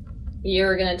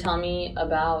 You're going to tell me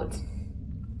about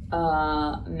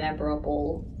a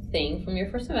memorable thing from your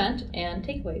first event and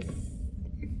takeaways.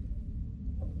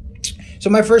 So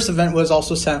my first event was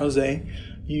also San Jose.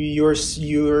 Yours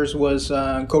was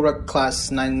GoRuck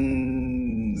class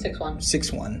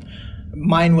 961.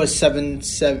 Mine was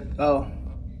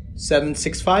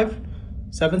 765.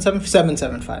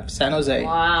 775. San Jose.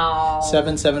 Wow.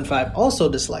 775.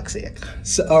 Also dyslexic.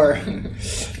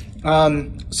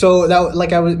 So that,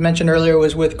 like I mentioned earlier,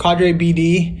 was with Cadre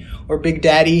BD or Big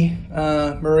Daddy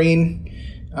Marine.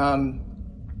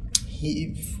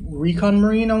 Recon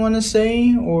Marine, I want to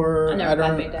say, or I don't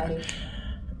know. Big Daddy.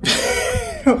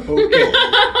 Okay.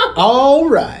 All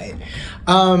right.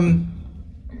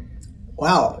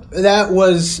 Wow, that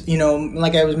was,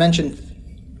 like I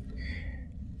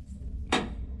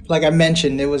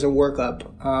mentioned, it was a workup.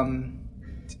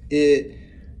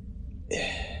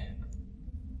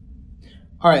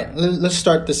 All right, let's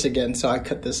start this again. So I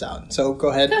cut this out. So go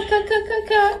ahead.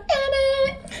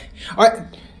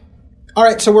 Cut. All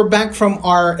right. So we're back from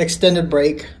our extended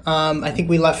break. I think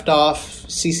we left off,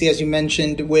 Cece, as you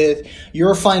mentioned, with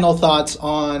your final thoughts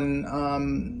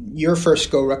on your first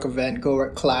GoRuck event,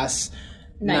 GoRuck Class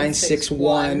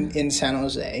 961 in San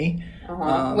Jose.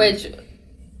 Which,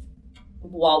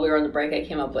 while we were on the break,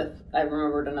 I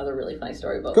remembered another really funny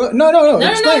story about. No.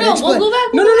 Explain. We'll go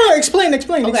back. No. Explain.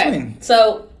 Okay.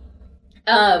 So,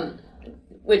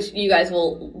 which you guys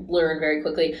will learn very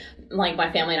quickly. Like, my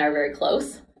family and I are very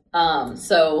close. I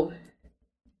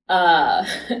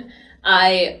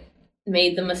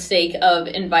made the mistake of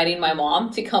inviting my mom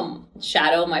to come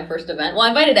shadow my first event. Well, I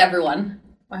invited everyone,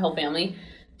 my whole family,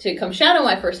 to come shadow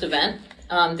my first event.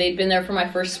 They'd been there for my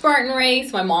first Spartan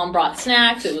race. My mom brought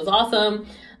snacks. It was awesome.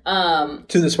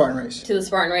 To the Spartan race.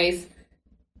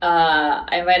 I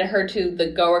invited her to the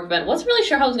GoRuck event. Wasn't really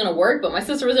sure how it was going to work, but my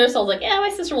sister was there, so I was like, yeah,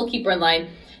 my sister will keep her in line.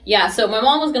 Yeah, so my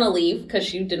mom was going to leave because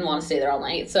she didn't want to stay there all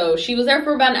night. So she was there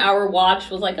for about an hour,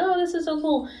 watched, was like, oh, this is so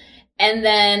cool. And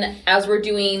then as we're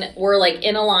like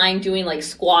in a line doing like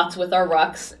squats with our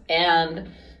rucks, and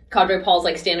Cadre Paul's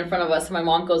like standing in front of us, and my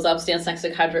mom goes up, stands next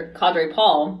to Cadre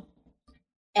Paul,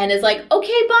 and is like,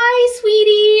 okay, bye,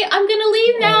 sweetie. I'm going to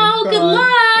leave now. Good luck.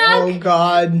 Oh,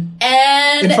 God.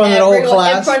 And in front of the whole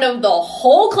class? In front of the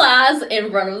whole class,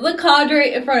 in front of the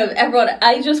cadre, in front of everyone.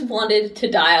 I just wanted to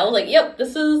die. I was like, yep,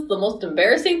 this is the most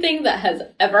embarrassing thing that has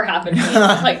ever happened to me.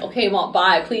 I'm like, okay, Mom,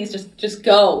 bye. Please, just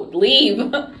go. Leave.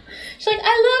 She's like,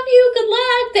 I love you. Good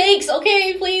luck. Thanks.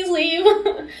 Okay, please leave.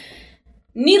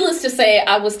 Needless to say,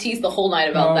 I was teased the whole night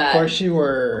about that. Of course you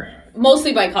were.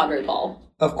 Mostly by Cadre Paul.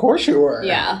 Of course you were.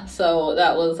 Yeah, so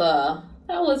that was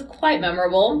quite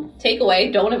memorable.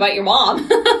 Takeaway: don't invite your mom.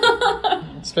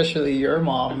 Especially your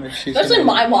mom. Especially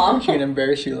my mom. She can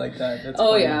embarrass you like that. That's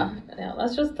funny. Yeah.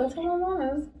 That's how my mom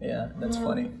is. Yeah, that's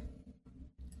funny.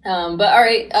 But all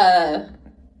right.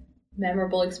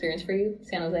 Memorable experience for you,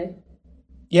 San Jose.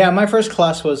 Yeah, my first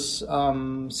class was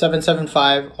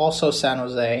 775, also San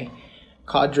Jose.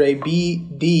 Cadre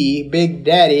BD, Big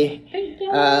Daddy.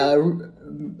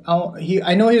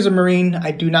 I know he was a Marine.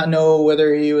 I do not know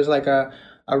whether he was like a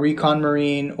recon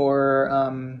Marine or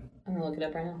I'm gonna look it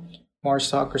up right now.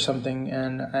 Marstock or something,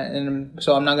 and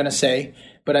so I'm not gonna say,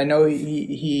 but I know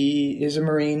he is a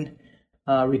Marine,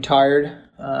 retired.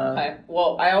 Okay.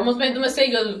 Well, I almost made the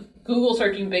mistake of Google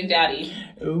searching Big Daddy.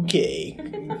 Okay,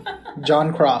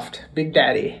 John Croft, Big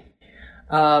Daddy.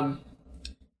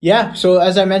 Yeah, so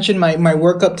as I mentioned, my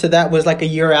work up to that was like a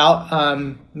year out.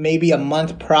 Maybe a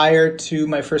month prior to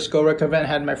my first GoRuck event, I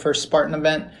had my first Spartan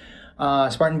event,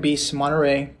 Spartan Beasts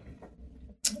Monterey.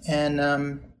 And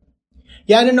I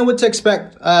didn't know what to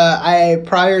expect.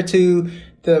 Prior to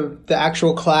the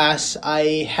actual class,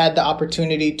 I had the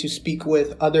opportunity to speak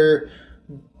with other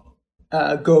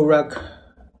GoRuck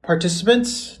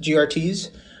participants,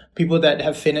 GRTs, people that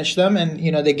have finished them, and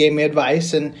they gave me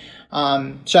advice. And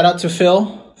shout out to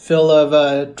Phil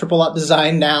of Triple Lot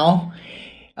Design now.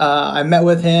 I met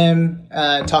with him,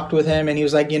 talked with him, and he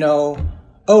was like,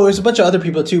 there's a bunch of other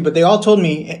people too, but they all told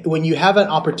me, when you have an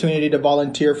opportunity to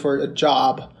volunteer for a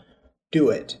job, do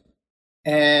it.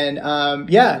 And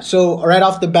so right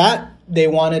off the bat, they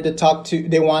wanted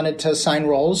to assign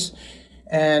roles,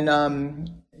 and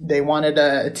they wanted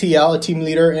a TL, a team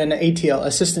leader, and an ATL,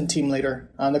 assistant team leader.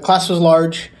 The class was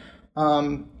large,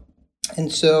 and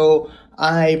so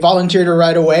I volunteered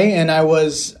right away, and I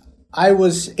was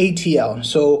ATL,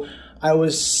 so I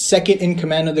was second in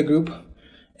command of the group.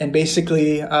 And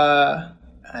basically, I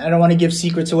don't want to give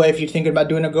secrets away if you're thinking about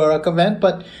doing a GoRuck event,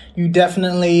 but you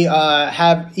definitely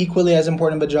have equally as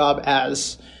important of a job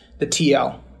as the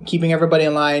TL, keeping everybody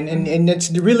in line. And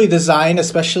it's really designed,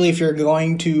 especially if you're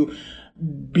going to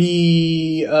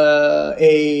be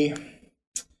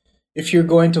if you're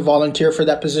going to volunteer for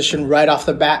that position right off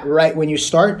the bat, right when you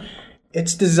start,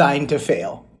 it's designed to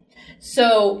fail.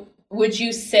 So would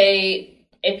you say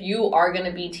if you are going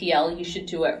to be TL, you should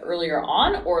do it earlier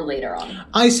on or later on?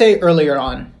 I say earlier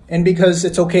on, and because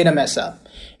it's okay to mess up.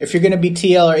 if you're going to be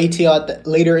TL or ATL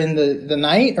later in the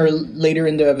night or later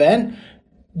in the event,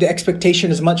 the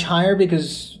expectation is much higher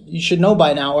because you should know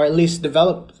by now, or at least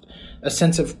develop a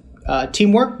sense of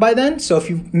teamwork by then. So if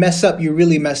you mess up, you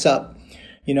really mess up,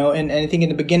 and I think in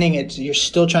the beginning, you're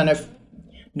still trying to,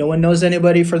 no one knows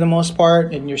anybody for the most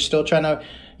part, and you're still trying to,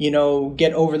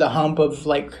 get over the hump of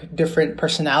like different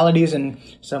personalities, and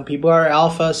some people are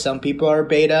alpha, some people are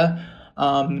beta,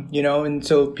 and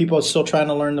so people are still trying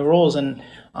to learn the roles. And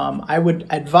I would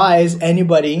advise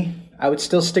anybody, I would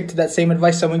still stick to that same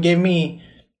advice someone gave me,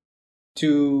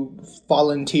 to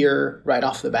volunteer right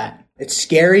off the bat. It's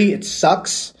scary, it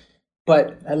sucks,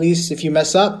 but at least if you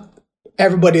mess up,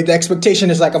 the expectation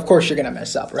is like, of course you're gonna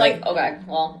mess up, right? Like, okay,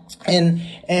 well.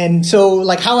 And so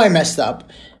like how I messed up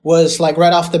was like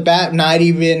right off the bat, not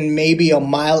even maybe a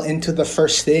mile into the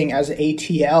first thing as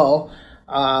ATL,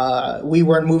 we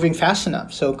weren't moving fast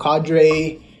enough. So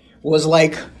Cadre was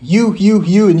like, you,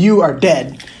 and you are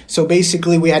dead. So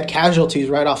basically we had casualties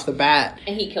right off the bat.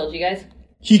 And he killed you guys?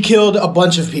 He killed a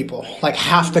bunch of people, like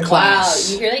half the class.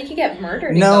 Wow, you hear like you get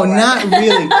murdered. No, not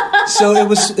really.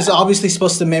 So it's obviously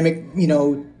supposed to mimic,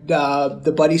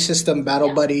 the buddy system,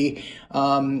 battle buddy.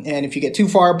 And if you get too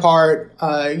far apart,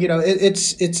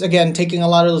 it's again taking a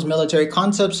lot of those military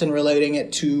concepts and relating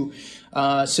it to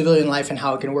civilian life and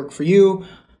how it can work for you.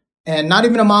 And not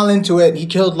even a mile into it, he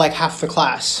killed like half the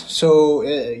class. So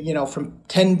from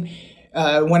 10.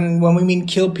 When we mean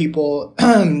killed people,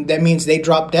 that means they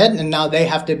drop dead and now they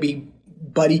have to be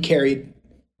buddy carried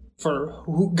for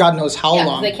God knows how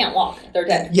long. They can't walk. They're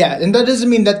dead. Yeah, and that doesn't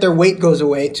mean that their weight goes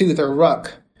away too, their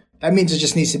ruck. That means it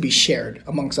just needs to be shared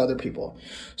amongst other people.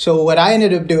 So what I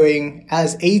ended up doing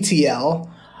as ATL,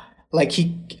 like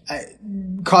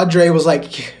Cadre was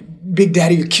like, Big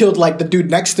Daddy, you killed like the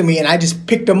dude next to me, and I just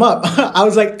picked him up. I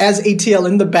was like as ATL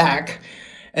in the back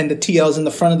and the TL's in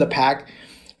the front of the pack.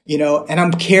 And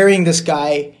I'm carrying this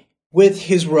guy with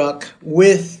his ruck,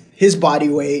 with his body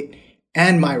weight,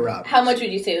 and my ruck. How much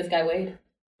would you say this guy weighed?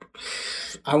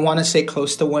 I want to say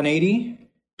close to 180,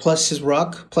 plus his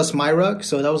ruck, plus my ruck.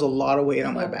 So that was a lot of weight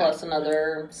on my back. Plus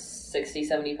another 60,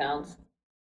 70 pounds.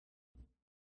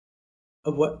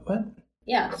 Of what?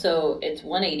 Yeah, so it's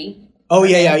 180. Oh,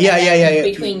 yeah.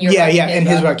 Between your ruck and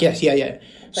his ruck, yes, yeah.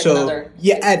 Like so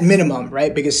at minimum,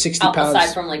 right? Because 60 pounds.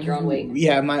 Aside from like your own weight.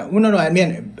 Yeah, I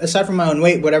mean, aside from my own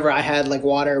weight, whatever I had, like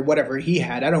water, whatever he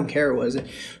had, I don't care what it was.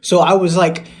 So I was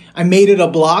like, I made it a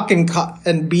block, and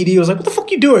BD was like, "What the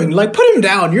fuck you doing? Like, put him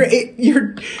down. You're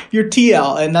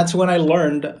TL." And that's when I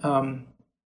learned. I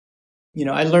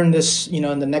learned this,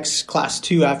 in the next class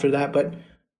too. After that, but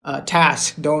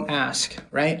task, don't ask,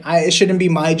 right? It shouldn't be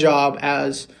my job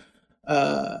as,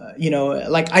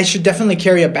 like I should definitely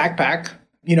carry a backpack.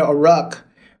 A ruck,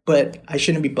 but I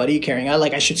shouldn't be buddy carrying.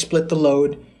 I should split the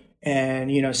load and,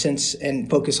 and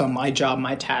focus on my job,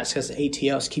 my task as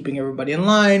ATLs, keeping everybody in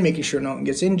line, making sure no one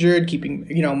gets injured, keeping,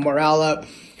 morale up.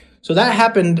 So that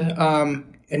happened.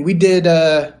 And we did,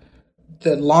 the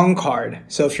long card.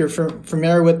 So if you're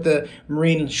familiar with the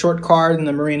Marine short card and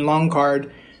the Marine long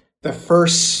card, the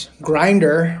first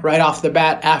grinder right off the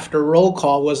bat after roll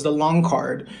call was the long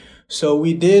card. So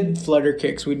we did flutter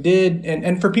kicks. We did,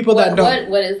 and for people that don't...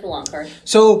 What is the long card?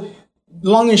 So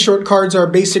long and short cards are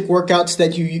basic workouts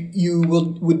that you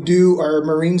would do, or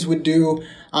Marines would do.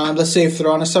 Let's say if they're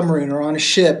on a submarine or on a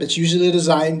ship, it's usually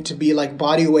designed to be like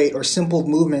body weight or simple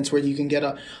movements where you can get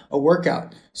a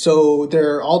workout. So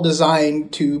they're all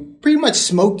designed to pretty much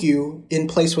smoke you in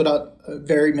place without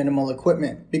very minimal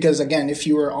equipment. Because again, if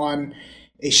you were on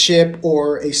a ship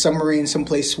or a submarine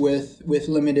someplace with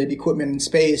limited equipment and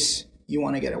space, you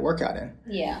want to get a workout in.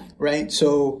 Yeah. Right?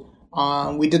 So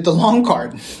we did the long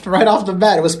card right off the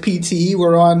bat. It was PT.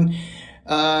 We're on,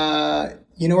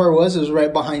 you know where it was? It was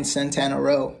right behind Santana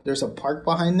Row. There's a park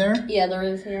behind there. Yeah, there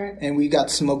is here. And we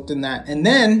got smoked in that. And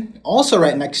then also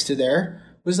right next to there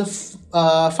was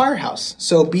a firehouse.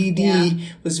 So BD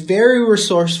was very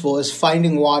resourceful as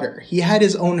finding water. He had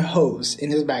his own hose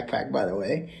in his backpack, by the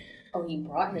way. Oh, he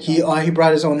brought his own. He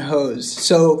brought his own hose.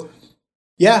 So,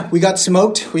 yeah, we got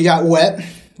smoked. We got wet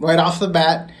right off the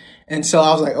bat. And so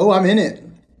I was like, oh, I'm in it.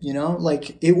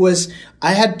 It was,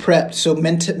 I had prepped. So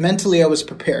mentally I was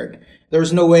prepared. There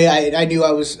was no way I knew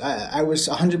I was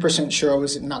 100% sure I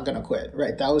was not going to quit,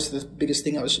 right? That was the biggest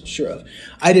thing I was sure of.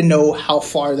 I didn't know how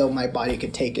far, though, my body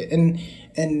could take it.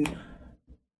 And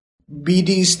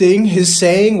BD's thing, his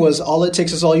saying was, all it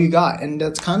takes is all you got. And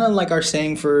that's kind of like our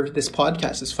saying for this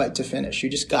podcast is fight to finish. You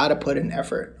just got to put in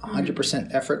effort,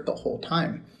 100% effort the whole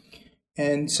time.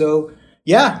 And so,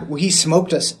 yeah, he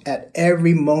smoked us at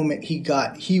every moment he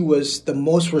got. He was the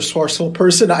most resourceful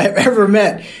person I have ever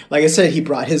met. Like I said, he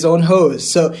brought his own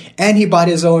hose. And he brought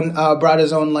his own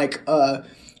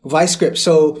vice grip.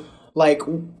 So like,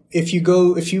 if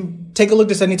you take a look at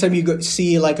this anytime you go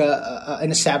see like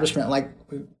an establishment like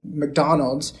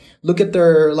McDonald's, look at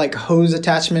their like hose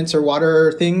attachments or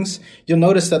water things. You'll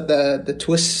notice that the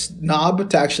twist knob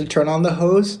to actually turn on the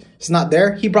hose is not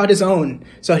there. He brought his own,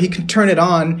 so he could turn it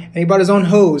on, and he brought his own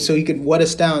hose so he could wet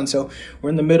us down. So we're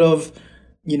in the middle of,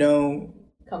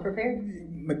 come prepared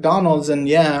McDonald's, and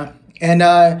yeah. And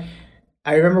I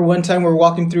remember one time we were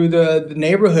walking through the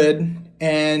neighborhood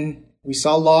and we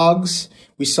saw logs.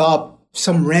 We saw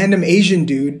some random Asian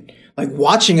dude like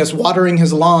watching us watering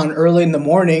his lawn early in the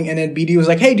morning. And then BD was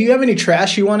like, hey, do you have any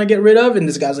trash you want to get rid of? And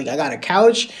this guy's like, I got a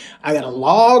couch. I got a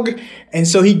log. And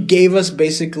so he gave us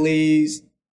basically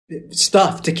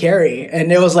stuff to carry.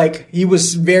 And it was like, he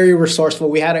was very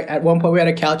resourceful. At one point we had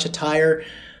a couch, a tire,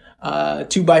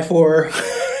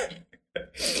 2x4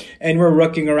 and we're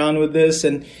rucking around with this.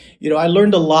 And, I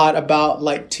learned a lot about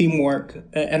like teamwork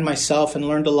and myself, and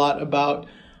learned a lot about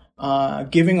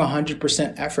giving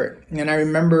 100% effort. And I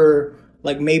remember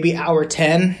like maybe hour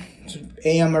 10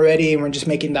 a.m. already, and we're just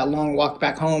making that long walk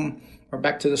back home or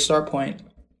back to the start point.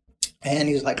 And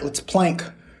he's like, let's plank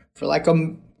for like a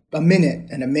minute,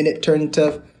 and a minute turned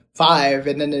to 5,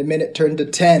 and then a minute turned to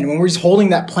 10. When we're just holding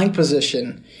that plank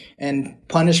position, and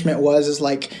punishment is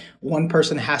like one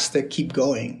person has to keep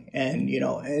going. And, it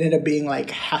ended up being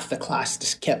like half the class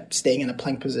just kept staying in a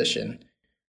plank position.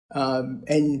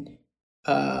 It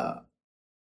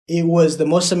was the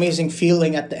most amazing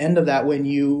feeling at the end of that when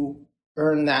you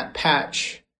earn that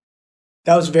patch.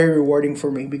 That was very rewarding for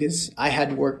me because I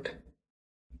had worked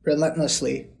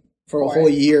relentlessly for a whole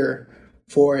year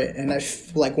for it. And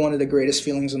like one of the greatest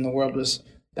feelings in the world was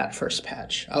that first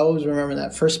patch. I always remember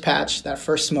that first patch, that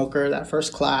first smoker, that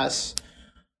first class.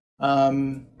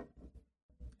 And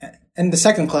the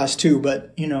second class too,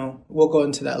 but we'll go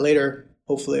into that later,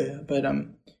 hopefully. But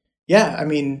yeah, I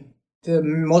mean, the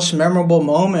most memorable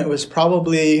moment was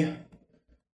probably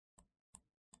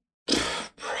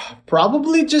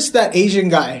just that Asian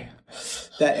guy.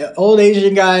 That old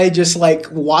Asian guy just like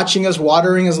watching us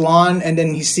watering his lawn, and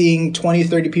then he's seeing 20,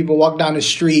 30 people walk down the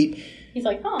street. He's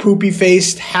like, huh. Poopy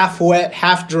faced, half wet,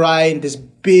 half dry, and this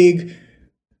big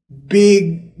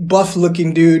buff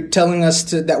looking dude telling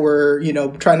us that we're,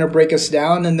 trying to break us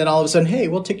down. And then all of a sudden, hey,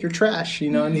 we'll take your trash,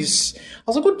 and I was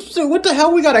like, what the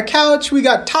hell? We got a couch, we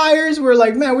got tires. We're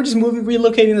like, man, we're just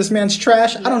relocating this man's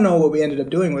trash. Yeah. I don't know what we ended up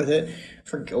doing with it.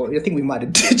 I think we might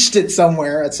have ditched it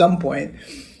somewhere at some point.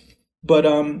 But,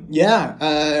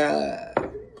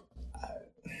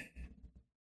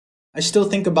 I still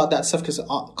think about that stuff because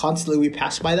constantly we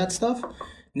pass by that stuff.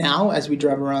 Now, as we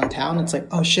drive around town, it's like,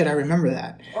 oh shit, I remember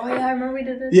that. Oh yeah, I remember we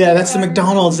did this. Yeah, that's the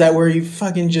McDonald's where you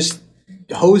fucking just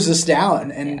hose us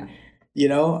down, and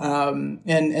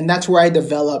and that's where I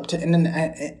developed,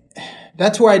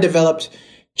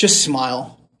 just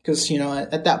smile, because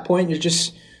at that point you're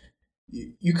just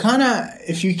you kind of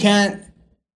if you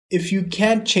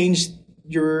can't change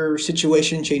your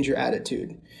situation, change your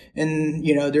attitude. And,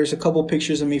 there's a couple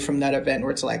pictures of me from that event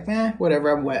where it's like, whatever,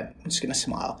 I'm wet. I'm just going to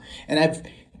smile. And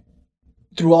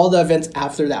through all the events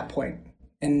after that point,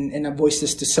 and I've voiced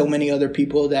this to so many other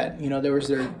people that, there was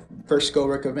their first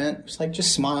GoRuck event. It's like,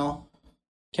 just smile.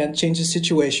 Can't change the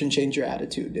situation, change your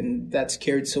attitude. And that's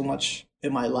carried so much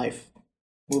in my life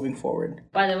moving forward.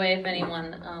 By the way, if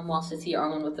anyone wants to see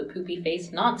Arlen with a poopy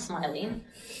face, not smiling,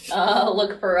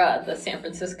 look for the San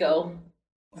Francisco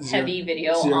heavy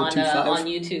video on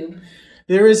YouTube.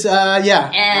 There is,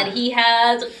 yeah. And he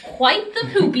has quite the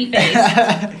poopy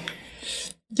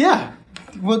face. Yeah.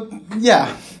 Well,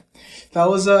 yeah. That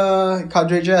was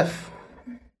Cadre Jeff.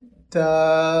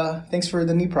 Thanks for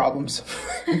the knee problems.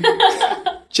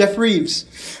 Jeff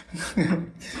Reeves.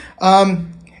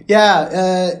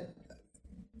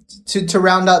 To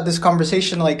round out this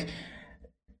conversation, like,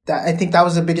 that, I think that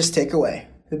was the biggest takeaway.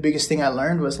 The biggest thing I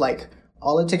learned was like,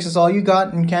 all it takes is all you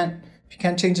got, and if you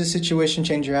can't change the situation,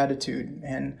 change your attitude.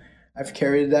 And I've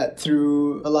carried that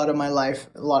through a lot of my life,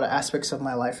 a lot of aspects of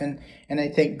my life. And I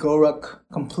thank GoRuck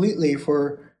completely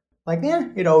for like,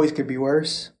 it always could be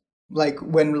worse. Like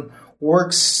when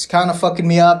work's kind of fucking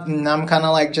me up and I'm kind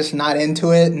of like just not into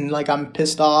it and like I'm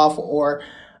pissed off, or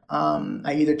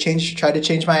I either try to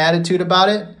change my attitude about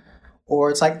it, or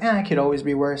it's like, it could always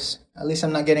be worse. At least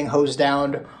I'm not getting hosed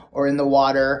down or in the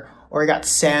water, or I got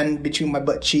sand between my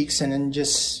butt cheeks and then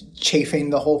just chafing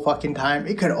the whole fucking time.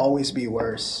 It could always be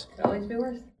worse. Could always be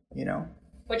worse.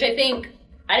 Which I think,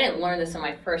 I didn't learn this in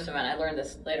my first event. I learned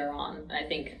this later on. And I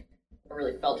think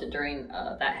really felt it during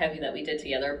that heavy that we did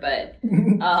together, but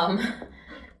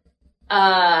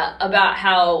about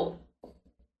how,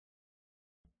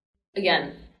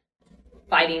 again,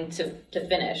 fighting to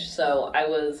finish. So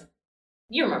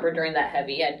you remember during that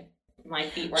heavy, my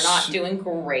feet were not doing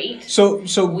great. So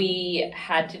we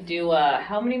had to do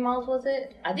how many miles was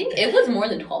it? I think it was more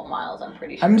than 12 miles. I'm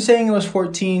pretty sure. I'm saying it was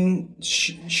 14.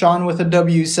 Sean with a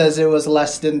W says it was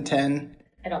less than 10.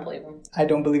 I don't believe him. I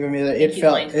don't believe him either.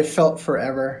 It felt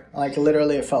forever. Like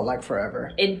literally, it felt like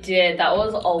forever. It did. That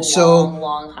was a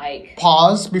long hike.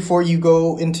 Pause before you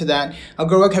go into that.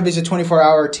 GoRuck Heavy is a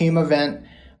 24-hour team event.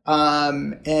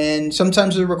 And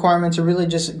sometimes the requirements are really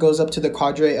just goes up to the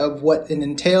cadre of what it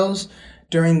entails.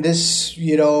 During this,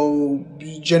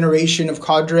 generation of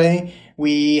cadre,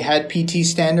 we had PT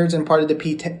standards, and part of the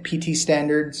PT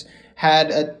standards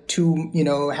had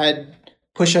had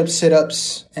push-ups,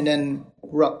 sit-ups, and then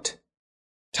rucked,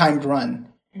 timed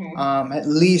run. Mm-hmm. At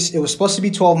least it was supposed to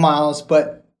be 12 miles,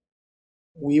 but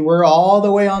we were all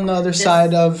the way on the other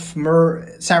side of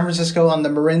San Francisco on the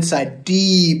Marin side,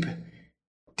 deep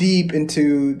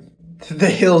into the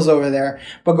hills over there.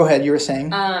 But go ahead, you were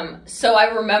saying. So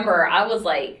I remember I was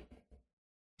like,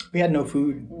 we had no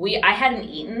food. I hadn't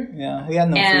eaten. Yeah, we had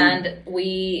no food.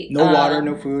 And no water,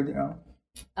 no food.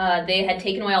 They had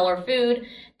taken away all our food,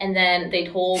 and then they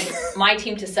told my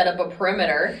team to set up a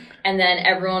perimeter, and then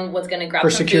everyone was going to grab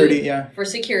some security, food. Yeah. For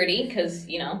security, because,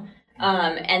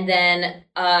 and then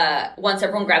once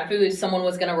everyone grabbed food, someone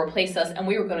was going to replace us, and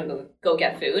we were going to go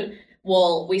get food.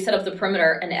 Well, we set up the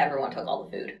perimeter, and everyone took all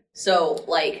the food. So,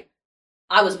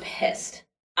 I was pissed.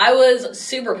 I was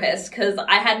super pissed, because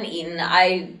I hadn't eaten.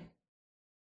 I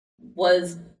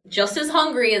was just as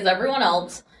hungry as everyone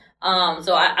else.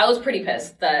 So I was pretty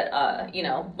pissed that,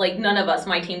 none of us,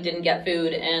 my team, didn't get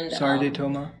food. And sorry,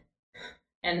 Daytoma.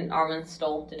 And Armin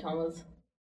stole Daytoma's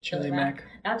Chili Mac.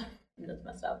 That's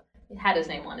messed up. It had his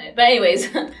name on it. But anyways.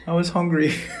 I was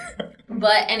hungry.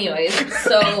 But anyways,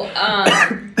 so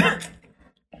after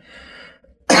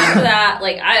that,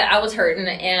 I was hurting,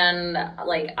 and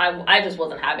I just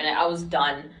wasn't having it. I was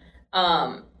done.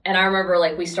 And I remember,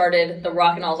 we started the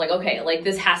ruck, and I was like, okay,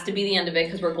 this has to be the end of it,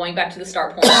 because we're going back to the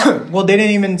start point. Well, they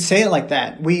didn't even say it like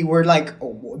that. We were,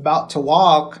 about to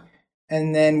walk,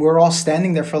 and then we're all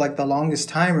standing there for, the longest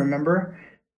time, remember?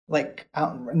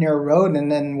 Out near a road,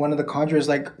 and then one of the cadres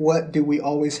what do we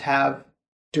always have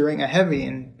during a heavy?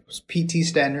 And it was PT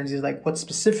standards. He's like, what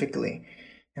specifically?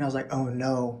 And I was like, oh,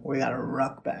 no, we got to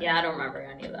ruck back. Yeah, I don't remember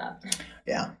any of that.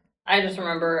 Yeah. I just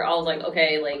remember I was like,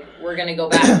 okay, we're going to go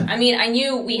back. I mean, I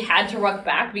knew we had to ruck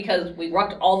back because we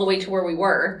rucked all the way to where we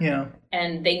were. Yeah.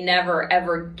 And they never,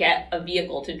 ever get a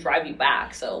vehicle to drive you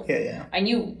back. So yeah. I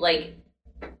knew,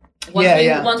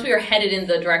 once we were headed in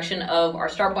the direction of our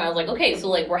start point, I was like, okay, so,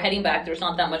 we're heading back. There's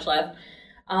not that much left.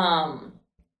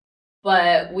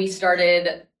 But we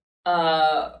started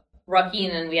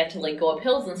rucking, and we had to, go up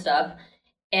hills and stuff.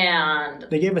 And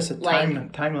they gave us a time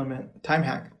limit, time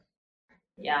hack.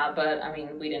 Yeah, but I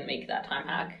mean, we didn't make that time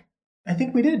hack. I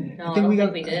think we did. No, I don't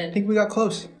think we did. I think we got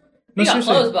close. We got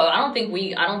close, but I don't think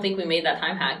we made that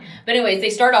time hack. But anyways, they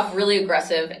started off really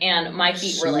aggressive, and my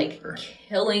feet were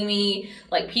killing me.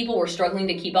 People were struggling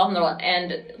to keep up,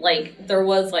 and there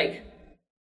was a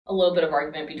little bit of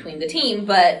argument between the team,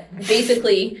 but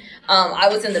basically, I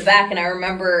was in the back, and I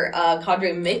remember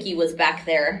Cadre Mickey was back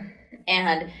there,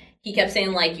 and he kept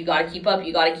saying, you gotta keep up,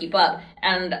 you gotta keep up.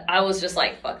 And I was just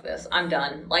like, fuck this, I'm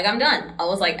done. I'm done. I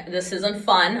was like, this isn't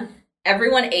fun.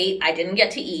 Everyone ate, I didn't get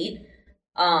to eat.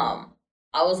 I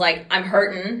was like, I'm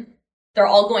hurting. They're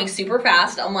all going super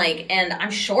fast. I'm like, and I'm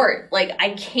short.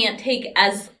 I can't take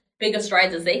as big of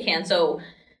strides as they can. So,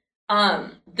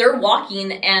 they're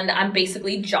walking, and I'm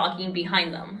basically jogging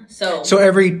behind them. So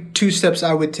every 2 steps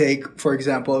I would take, for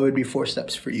example, it would be 4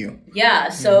 steps for you. Yeah,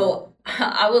 so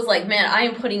I was like, man, I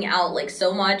am putting out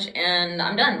so much, and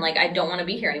I'm done. I don't want to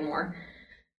be here anymore.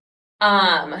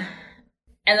 And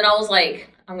then I was like,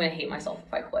 I'm going to hate myself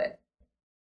if I quit.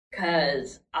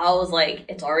 Because I was like,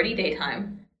 it's already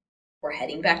daytime. We're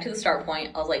heading back to the start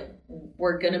point. I was like,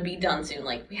 we're going to be done soon.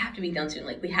 We have to be done soon.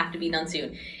 We have to be done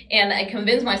soon. And I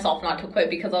convinced myself not to quit,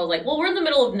 because I was like, well, we're in the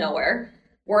middle of nowhere.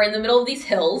 We're in the middle of these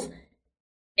hills.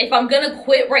 If I'm going to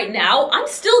quit right now, I'm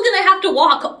still going to have to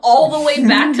walk all the way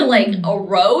back to, a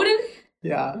road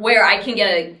where I can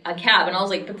get a cab. And I was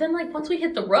like, but then, once we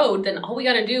hit the road, then all we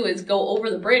got to do is go over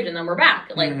the bridge, and then we're back.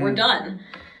 We're done.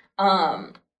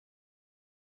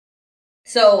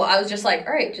 So I was just like,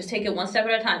 all right, just take it one step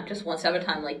at a time. Just one step at a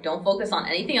time. Don't focus on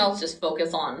anything else. Just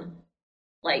focus on,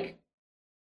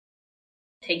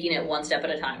 taking it one step at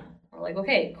a time. We're like,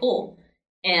 okay, cool.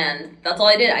 And that's all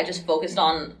I did. I just focused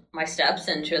on my steps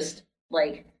and just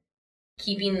like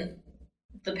keeping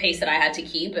the pace that I had to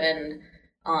keep. And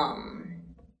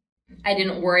I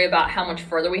didn't worry about how much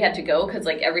further we had to go, because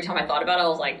like every time I thought about it, I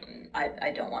was like,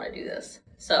 I don't want to do this.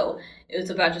 So it was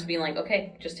about just being like,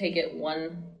 okay, just take it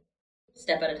one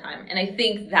step at a time. And I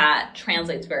think that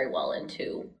translates very well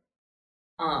into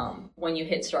when you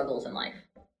hit struggles in life,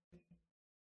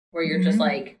 where you're just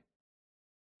like,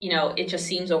 you know, it just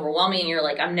seems overwhelming and you're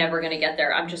like, I'm never going to get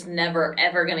there. I'm just never,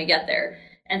 ever going to get there.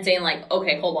 And saying like,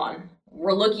 okay, hold on.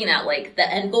 We're looking at like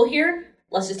the end goal here.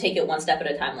 Let's just take it one step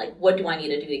at a time. Like, what do I need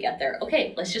to do to get there?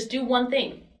 Okay, let's just do one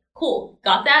thing. Cool.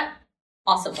 Got that?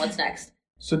 Awesome. What's next?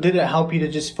 So did it help you to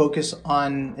just focus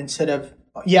on, instead of,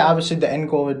 obviously the end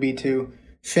goal would be to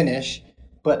finish,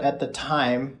 but at the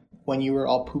time when you were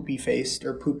all poopy faced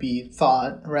or poopy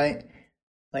thought, right?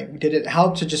 Like, did it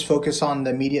help to just focus on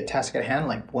the immediate task at hand,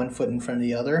 like one foot in front of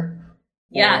the other?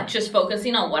 Yeah, just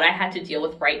focusing on what I had to deal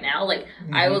with right now. Like,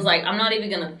 I was like, I'm not even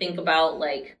going to think about,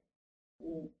 like,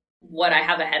 what I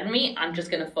have ahead of me. I'm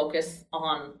just going to focus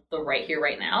on the right here,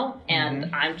 right now.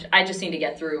 And I just need to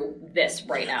get through this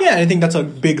right now. Yeah, I think that's a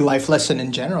big life lesson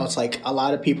in general. It's like a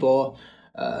lot of people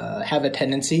have a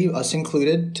tendency, us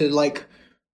included, to, like,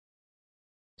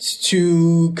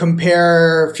 to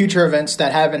compare future events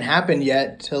that haven't happened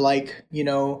yet to, like, you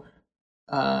know,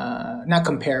 not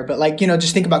compare, but like, you know,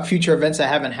 just think about future events that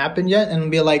haven't happened yet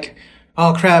and be like,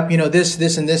 oh crap, you know,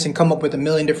 this and this, and come up with a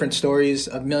million different stories,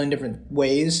 a million different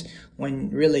ways, when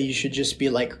really you should just be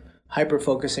like hyper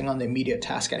focusing on the immediate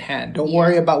task at hand. Don't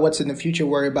worry about what's in the future,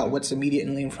 worry about what's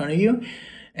immediately in front of you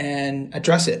and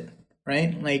address it,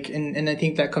 right? Like, and I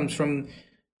think that comes from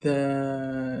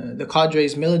the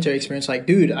cadre's military experience. Like,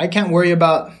 dude, I can't worry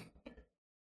about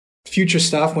future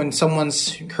stuff when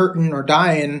someone's hurting or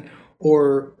dying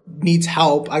or needs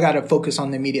help. I got to focus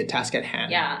on the immediate task at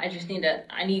hand. Yeah,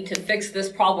 I need to fix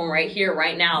this problem right here,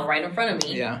 right now, right in front of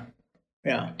me. Yeah.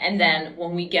 Yeah. And then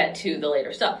when we get to the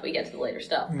later stuff,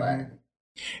 But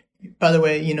by the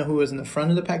way, you know who was in the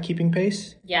front of the pack keeping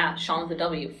pace? Yeah, Sean with a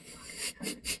W.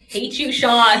 Hate you,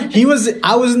 Sean.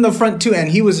 I was in the front too, and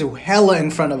he was hella in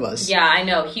front of us. Yeah, I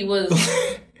know. He was.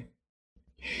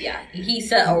 Yeah, he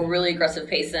set a really aggressive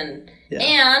pace, and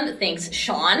thanks,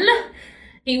 Sean.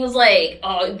 He was like,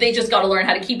 oh, they just got to learn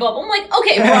how to keep up. I'm like,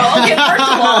 okay, bro. Okay,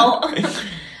 first of all,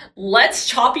 let's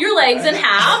chop your legs in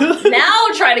half. Now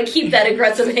try to keep that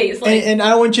aggressive pace. Like, and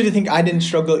I want you to think I didn't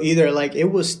struggle either. Like,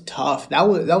 it was tough. That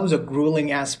was a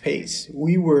grueling ass pace.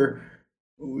 We were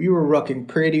rucking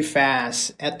pretty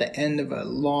fast at the end of a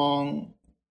long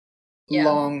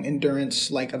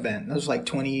endurance like event. It was like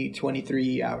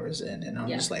 23 hours in, and I'm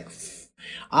just like,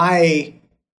 I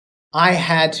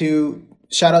had to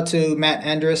shout out to Matt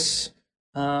Andrus.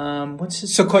 What's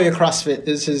his Sequoia CrossFit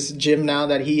is his gym now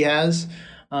that he has.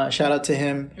 Shout out to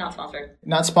him.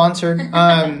 Not sponsored.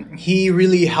 He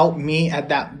really helped me at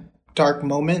that dark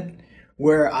moment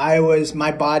where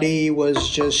my body was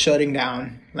just shutting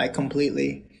down, like,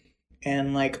 completely.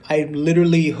 And like, I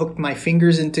literally hooked my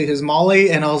fingers into his molly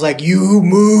and I was like, you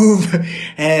move.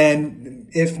 And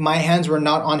if my hands were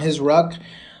not on his ruck,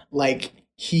 like,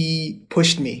 he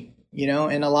pushed me, you know,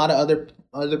 and a lot of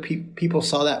other people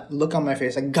saw that look on my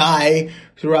face. A guy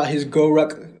throughout his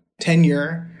GoRuck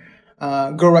tenure,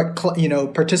 GoRuck, you know,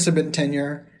 participant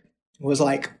tenure, was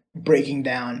like breaking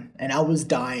down, and I was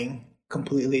dying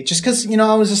completely just because, you know,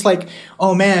 I was just like,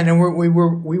 oh man. And we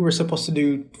were supposed to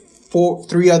do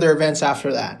 3 other events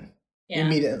after that. Yeah.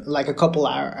 Immediately, like a couple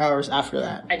hours after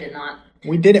that. I did not.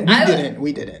 We didn't.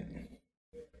 We didn't.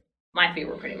 My feet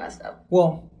were pretty messed up.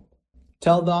 Well,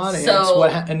 tell the audience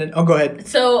what happened. Go ahead.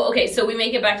 So we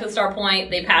make it back to the start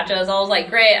point. They patch us. I was like,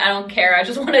 great. I don't care. I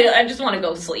just want to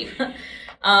go sleep.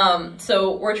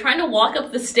 So we're trying to walk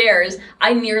up the stairs.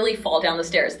 I nearly fall down the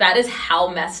stairs. That is how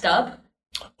messed up.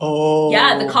 Oh.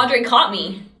 Yeah, the cadre caught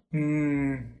me.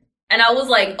 And I was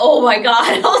like, oh my God.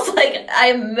 I was like,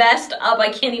 I messed up. I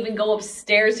can't even go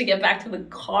upstairs to get back to the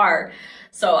car.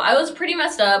 So I was pretty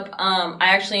messed up. I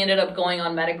actually ended up going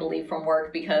on medical leave from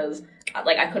work because,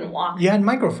 like, I couldn't walk. You had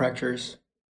microfractures.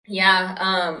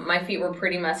 Yeah, my feet were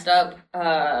pretty messed up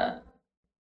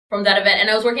from that event. And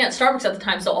I was working at Starbucks at the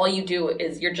time, so all you do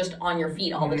is you're just on your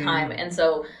feet all the time. And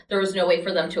so there was no way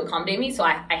for them to accommodate me, so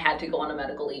I had to go on a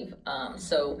medical leave.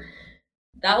 So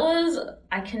that was,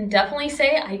 I can definitely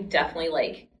say, I definitely,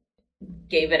 like,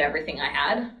 gave it everything I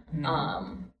had.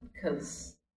 Because...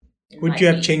 Would you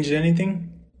have changed anything?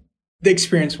 The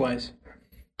experience-wise?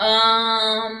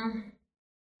 I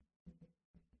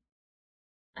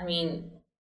mean,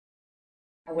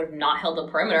 I would have not held the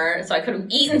perimeter, so I could have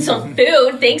eaten some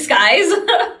food. Thanks, guys.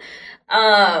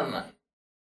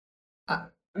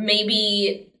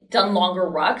 maybe done longer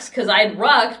rucks, because I had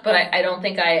rucked, but I don't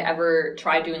think I ever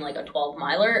tried doing like a 12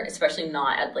 miler, especially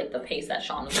not at like the pace that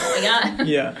Sean was going at.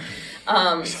 Yeah.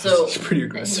 So it's pretty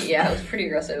aggressive. Yeah, it was pretty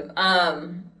aggressive.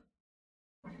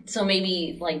 So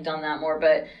maybe like done that more,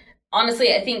 but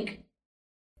honestly, I think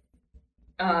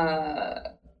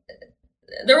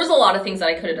there was a lot of things that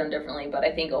I could have done differently, but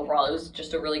I think overall it was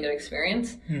just a really good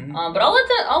experience. Mm-hmm. But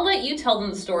I'll let you tell them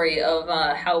the story of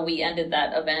how we ended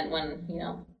that event when, you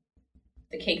know,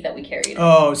 the cake that we carried.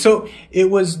 Oh, so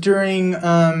it was during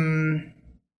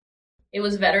it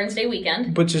was Veterans Day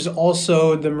weekend, which is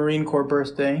also the Marine Corps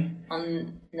birthday.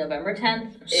 On November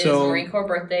 10th is Marine Corps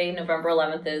birthday. November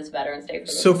 11th is Veterans Day.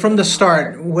 So from the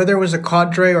start, whether it was a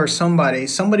cadre or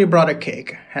somebody brought a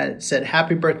cake, had said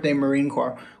 "Happy Birthday, Marine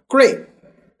Corps." Great.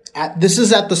 This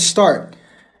is at the start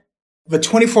of a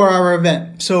 24-hour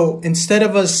event. So instead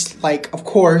of us, like, of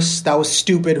course, that was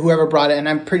stupid, whoever brought it, and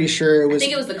I'm pretty sure it was... I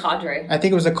think it was the cadre. I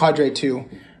think it was the cadre, too.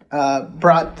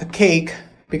 Brought the cake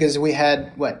because we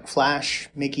had, Flash,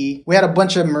 Mickey. We had a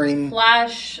bunch of Marine...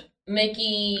 Flash,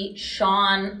 Mickey,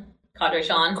 Sean, Cadre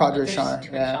Sean. Cadre Sean,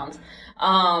 too many Seans.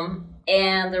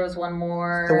 And there was one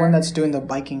more... The one that's doing the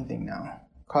biking thing now.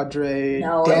 Cadre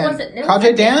No, Dan. It wasn't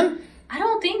Cadre Dan? I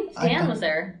don't think Dan was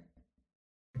there.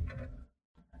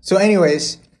 So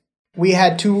anyways, we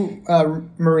had two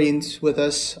Marines with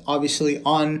us, obviously,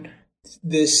 on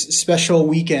this special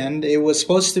weekend. It was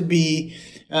supposed to be,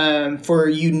 for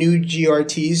you new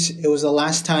GRTs, it was the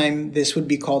last time this would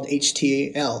be called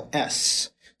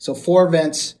HTLS. So 4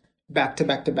 events back to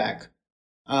back to back.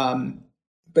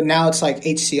 But now it's like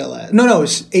HCLS. No,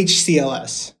 it's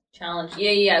HCLS. Challenge.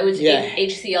 Yeah. It was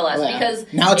HCLS because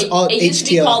now it's all it used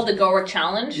to be called the GoRuck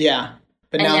Challenge. Yeah.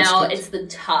 But now it's the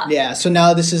Tough. Yeah, so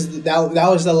now this is that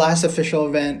was the last official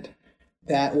event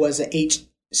that was a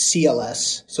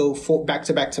HCLS. So back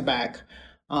to back to back.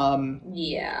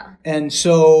 Yeah. And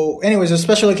so, anyways, a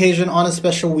special occasion on a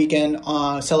special weekend,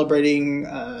 celebrating,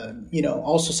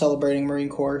 also celebrating Marine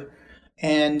Corps.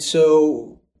 And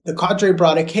so the cadre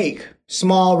brought a cake,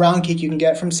 small round cake you can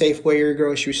get from Safeway or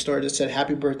grocery store that said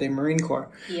 "Happy Birthday, Marine Corps."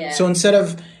 Yeah. So instead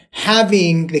of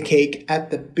having the cake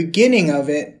at the beginning of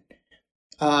it,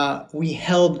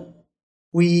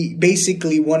 we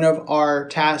basically, one of our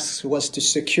tasks was to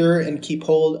secure and keep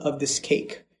hold of this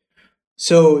cake.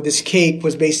 So this cake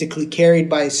was basically carried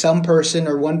by some person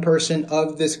or one person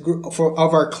of this group of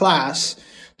our class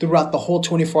throughout the whole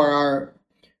 24-hour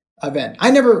event.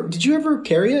 Did you ever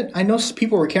carry it? I know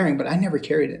people were carrying, but I never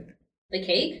carried it. The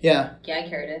cake? Yeah. Yeah, I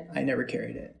carried it. I never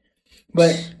carried it.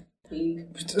 But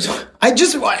I'm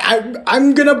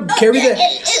gonna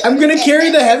carry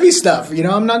the heavy stuff. You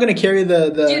know, I'm not gonna carry the.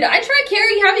 Dude, I tried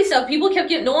carrying heavy stuff. People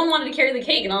kept no one wanted to carry the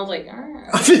cake, and I was like,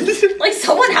 like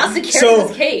someone has to carry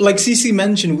this cake. Like Cece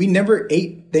mentioned, we never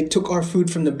ate. They took our food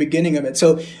from the beginning of it.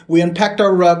 So we unpacked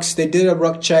our rucks. They did a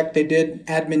ruck check. They did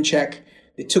admin check.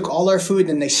 They took all our food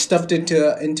and they stuffed it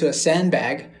into a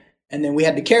sandbag, and then we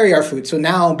had to carry our food. So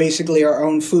now basically our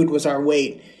own food was our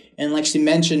weight. And like she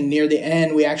mentioned, near the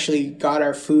end, we actually got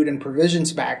our food and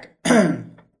provisions back.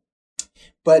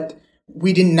 But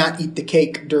we did not eat the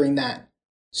cake during that.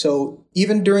 So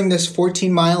even during this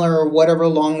 14-miler or whatever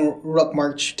long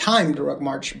timed ruck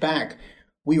march back,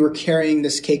 we were carrying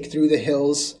this cake through the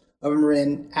hills of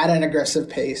Marin at an aggressive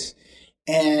pace.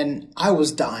 And I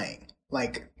was dying,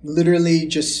 like literally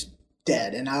just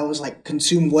dead. And I was like,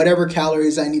 consume whatever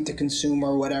calories I need to consume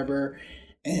or whatever.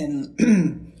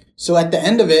 And... So at the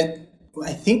end of it,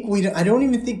 I don't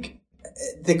even think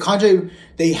the cadre,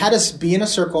 they had us be in a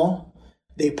circle,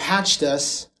 they patched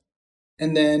us,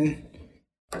 and then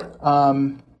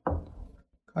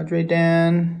Cadre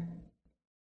Dan.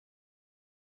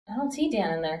 I don't see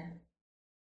Dan in there.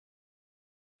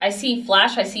 I see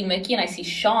Flash, I see Mickey, and I see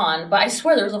Sean, but I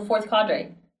swear there was a 4th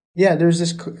cadre. Yeah, there's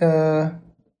this the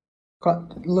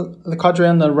cadre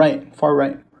on the right, far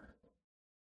right.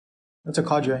 That's a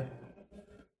cadre.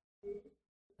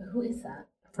 Who is that?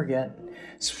 I forget.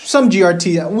 Some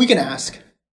GRT. We can ask.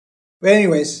 But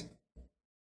anyways,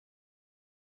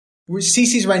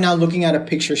 Cece's right now looking at a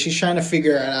picture. She's trying to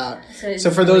figure it out. So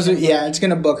for those it's going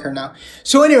to bug her now.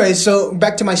 So anyways, so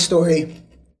back to my story.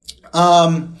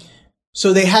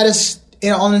 So they had us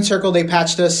all in circle. They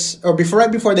patched us, or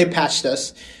right before they patched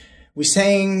us, we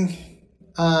sang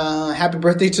 "Happy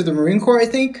Birthday" to the Marine Corps, I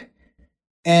think.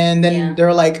 And then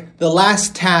they're like, the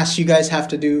last task you guys have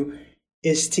to do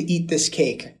is to eat this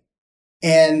cake.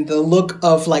 And the look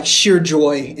of like sheer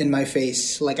joy in my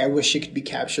face, like I wish it could be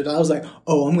captured. I was like,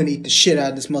 oh, I'm going to eat the shit out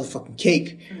of this motherfucking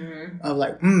cake. Mm-hmm. I was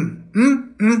like,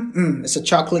 It's a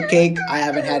chocolate cake. I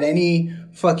haven't had any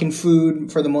fucking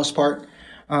food for the most part.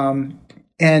 And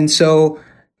And so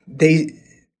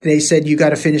they said, you got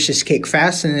to finish this cake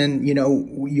fast, and then,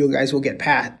 you guys will get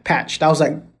patched. I was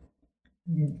like,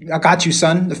 I got you,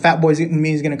 son. The fat boy in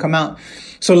me is going to come out.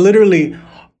 So literally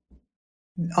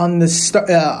on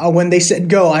the when they said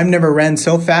go, I've never ran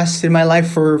so fast in my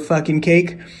life for fucking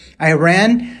cake. I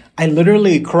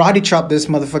literally karate chopped this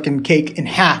motherfucking cake in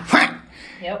half.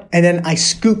 Yep. And then I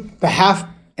scooped the half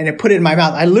and I put it in my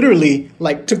mouth. I literally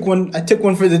took one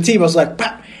for the team. I was like,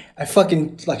 pop! I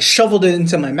fucking shoveled it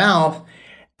into my mouth.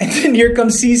 And then here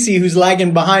comes Cece, who's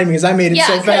lagging behind me because I made it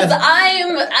so fast. Yeah, because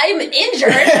I'm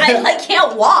injured. I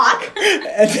can't walk.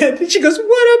 And then she goes,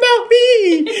 what about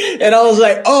me? And I was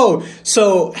like, oh,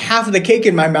 so half of the cake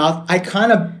in my mouth, I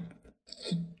kind of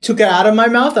took it out of my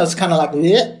mouth. I was kind of like,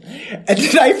 yeah. And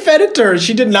then I fed it to her.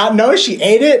 She did not know. She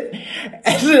ate it.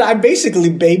 And then I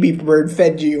basically baby bird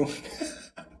fed you.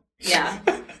 Yeah.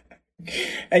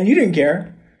 And you didn't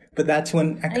care. But that's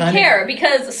when I kind of care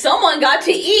because someone got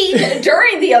to eat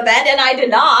during the event and I did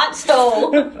not.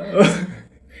 So,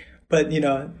 but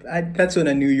that's when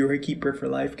I knew you were a keeper for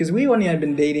life because we only had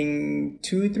been dating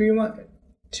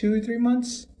 2-3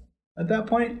 months at that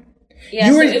point.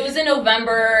 Yeah, so it was in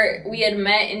November. We had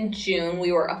met in June.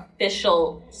 We were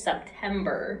official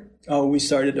September. Oh, we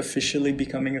started officially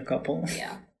becoming a couple.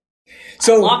 Yeah.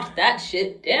 So I locked that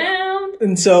shit down.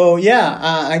 And so,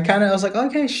 I was like,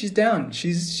 okay, she's down.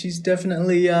 She's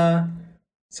definitely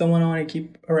someone I want to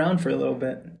keep around for a little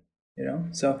bit,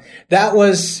 So that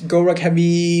was Go Ruck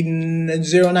Heavy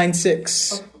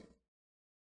 096. Oh.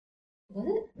 Was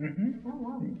it? Mm-hmm. Oh,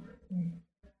 wow.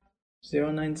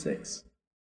 096.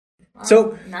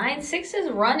 So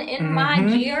 9.6s run in my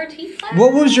GRT class.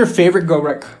 What was your favorite Go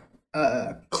Ruck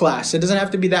class? It doesn't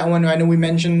have to be that one. I know we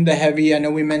mentioned the heavy. I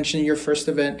know we mentioned your first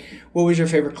event. What was your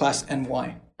favorite class and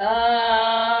why?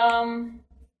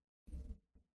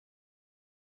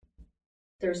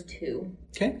 There's two.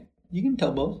 Okay, you can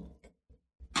tell both.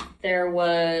 There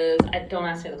was, don't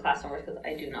ask me the class numbers because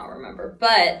I do not remember,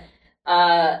 but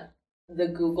the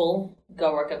Google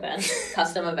Go Ruck event,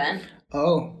 custom event.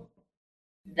 Oh.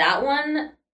 That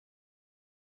one,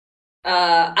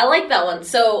 I like that one.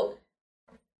 So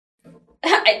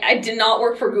I did not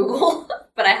work for Google,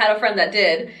 but I had a friend that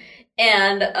did.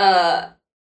 And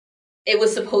it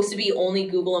was supposed to be only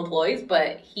Google employees,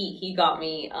 but he got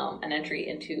me an entry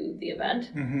into the event.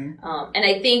 Mm-hmm. And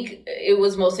I think it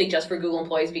was mostly just for Google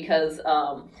employees because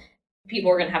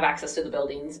people were going to have access to the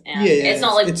buildings. And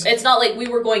it's not like we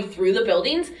were going through the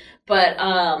buildings, but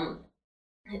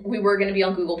we were going to be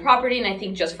on Google property, and I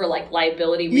think just for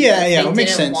liability reasons, it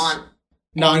makes sense.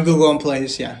 Non-Google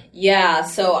employees, Yeah,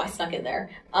 so I snuck in there.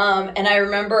 And I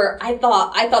remember I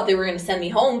thought they were going to send me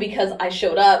home because I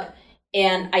showed up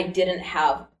and I didn't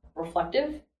have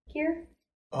reflective gear.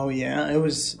 Oh yeah, it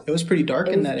was pretty dark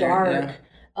in that area.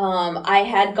 Yeah. I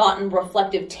had gotten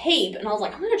reflective tape, and I was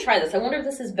like, I'm going to try this. I wonder if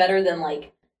this is better than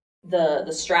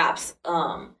the straps.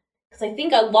 Because I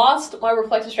think I lost my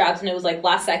reflective straps, and it was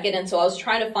last second, and so I was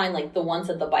trying to find the ones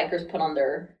that the bikers put on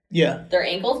their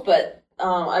ankles, but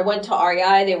I went to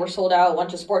REI, they were sold out.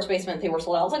 Went to Sports Basement, they were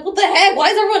sold out. I was like, what the heck? Why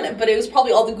is everyone? But it was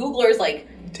probably all the Googlers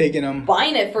taking them,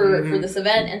 buying it for this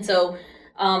event, and so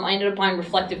I ended up buying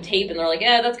reflective tape, and they're like,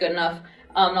 yeah, that's good enough.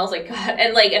 And I was like, God,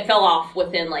 and it fell off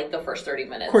within the first 30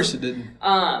 minutes. Of course it did.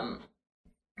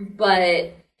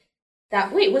 But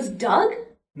was Doug?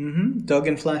 Mm-hmm. Doug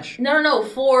and Flash. No.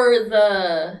 For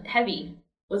the heavy,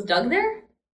 was Doug there?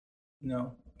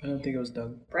 No, I don't think it was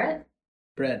Doug. Brett.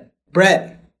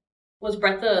 Was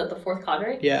Brett the fourth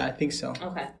cadre? Yeah, I think so.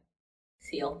 Okay.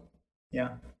 Seal.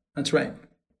 Yeah, that's right.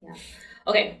 Yeah.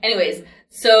 Okay. Anyways,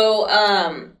 so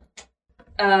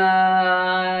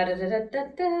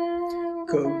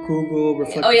Google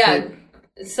reflective. Oh yeah.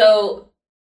 So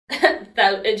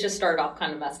that it just started off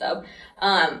kind of messed up.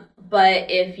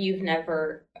 But if you've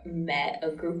never met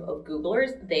a group of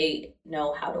Googlers, they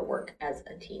know how to work as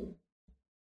a team.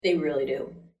 They really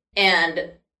do.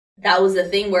 And that was the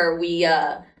thing where we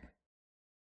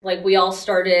we all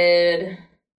started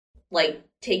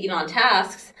taking on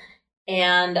tasks,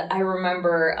 and I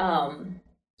remember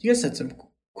you guys had some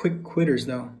quick quitters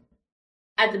though.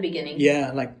 At the beginning.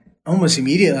 Yeah, almost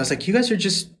immediately. I was like, you guys are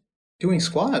just doing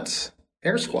squats.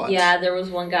 Air squats. Yeah, there was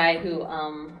one guy who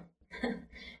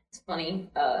it's funny,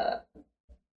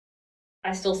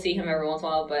 I still see him every once in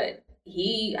a while, but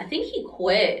I think he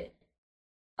quit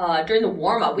during the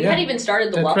warm-up. We hadn't even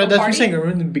started the welcome party. That's what I'm saying,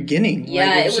 in the beginning.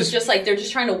 Yeah, it was just they're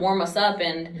just trying to warm us up,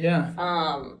 and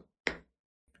I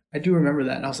do remember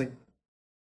that, and I was like,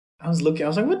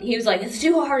 what? He was like, it's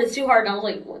too hard, and I was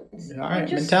like, what? All right,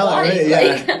 mentality.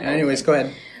 Yeah. Anyways, go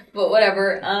ahead. But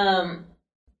whatever.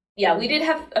 Yeah, we did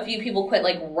have a few people quit,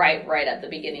 like, right at the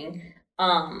beginning.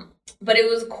 But it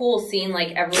was cool seeing,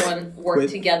 like, everyone work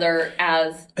together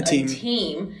as a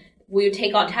team. We would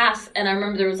take on tasks, and I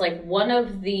remember there was, like, one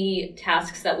of the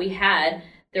tasks that we had,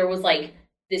 there was, like,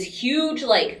 this huge,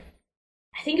 like,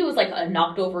 I think it was, like, a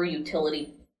knocked-over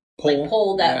utility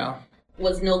pole that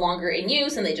was no longer in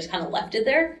use, and they just kind of left it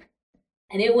there.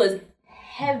 And it was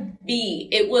heavy.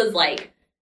 It was, like,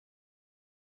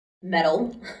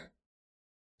 metal,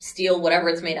 steel, whatever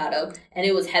it's made out of, and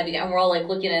it was heavy. And we're all, like,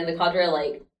 looking at it in the cadre,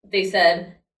 like, they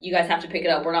said, you guys have to pick it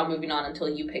up. We're not moving on until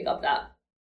you pick up that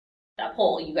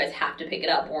pole. You guys have to pick it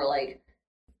up. And we're like,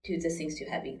 dude, this thing's too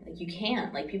heavy. Like, you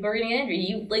can't. Like, people are gonna get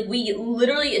injured. We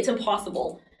literally, it's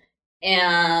impossible.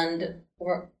 And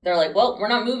they're like, well, we're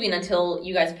not moving until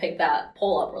you guys pick that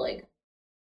pole up. We're like,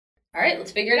 all right,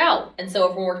 let's figure it out. And so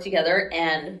everyone worked together,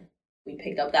 and we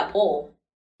picked up that pole.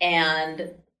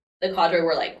 And the cadre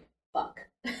were like, fuck.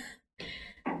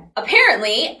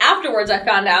 Apparently, afterwards, I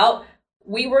found out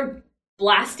we were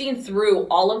blasting through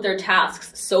all of their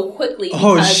tasks so quickly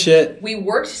because we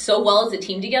worked so well as a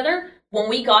team together. When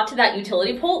we got to that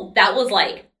utility pole, that was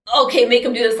like, okay, make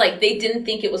them do this. Like, they didn't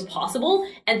think it was possible,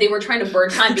 and they were trying to burn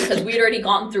time because we had already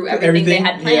gone through everything they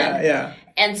had planned. Yeah.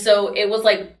 And so it was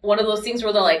like one of those things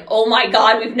where they're like, oh my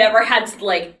God, we've never had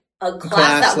like a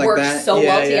class that like works so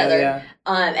well together. Yeah.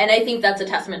 And I think that's a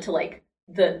testament to like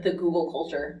the Google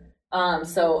culture.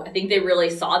 So I think they really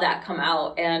saw that come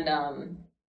out, and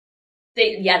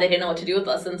they didn't know what to do with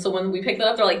us. And so when we picked it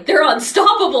up, they're like, they're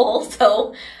unstoppable.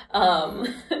 So I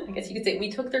guess you could say we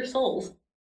took their souls.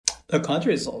 The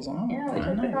cadre souls, huh? Yeah, we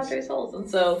took the cadre souls. And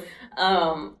so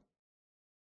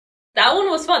that one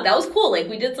was fun. That was cool. Like,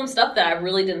 we did some stuff that I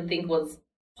really didn't think was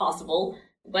possible.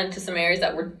 Went to some areas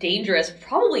that were dangerous,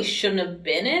 probably shouldn't have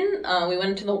been in. We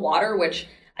went into the water, which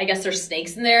I guess there's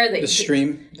snakes in there. The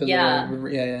stream?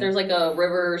 There's like a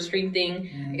river stream thing.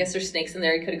 Mm-hmm. I guess there's snakes in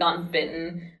there. You could have gotten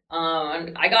bitten.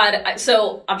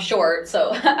 So I'm short,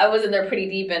 so I was in there pretty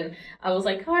deep, and I was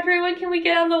like, Cadre, when can we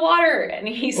get out of the water? And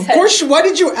he said, of course, why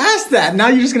did you ask that? Now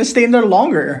you're just going to stay in there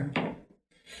longer. Oh,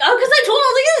 because I told him,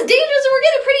 I was like, this is dangerous, and we're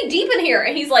getting pretty deep in here.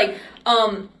 And he's like,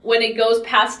 when it goes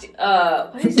past,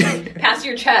 past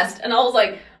your chest. And I was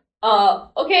like,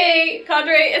 okay,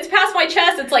 Cadre, it's past my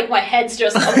chest. It's like my head's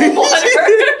just under water.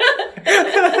 Can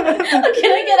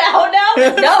I get out now?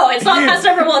 No, it's not past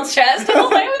everyone's chest. I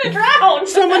was like, I'm gonna drown.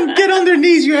 Someone get on their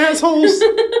knees, you assholes.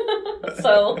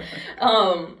 So,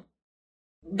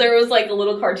 there was like a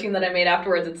little cartoon that I made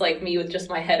afterwards. It's like me with just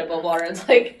my head above water. It's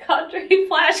like, Cadre,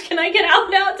 Flash, can I get out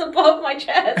now? It's above my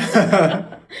chest.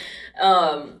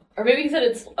 Or maybe he said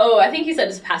I think he said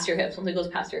it's past your hips. Something goes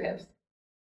past your hips.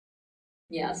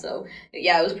 Yeah, so,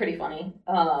 yeah, it was pretty funny.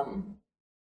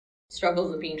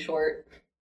 Struggles of being short.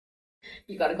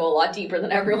 You gotta go a lot deeper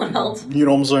than everyone else. You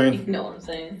know what I'm saying? You know what I'm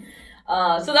saying.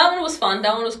 So that one was fun.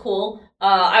 That one was cool.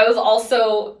 I was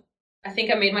also, I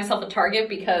think I made myself a target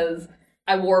because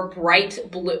I wore a bright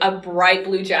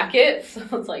blue jacket. So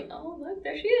it's like, oh, look,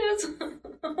 there she is.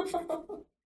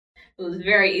 It was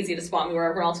very easy to spot me where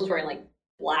everyone else was wearing, like,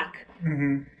 black.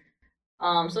 Mm-hmm.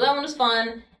 So that one was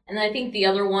fun. And then I think the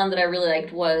other one that I really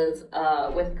liked was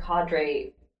with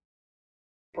Cadre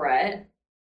Brett.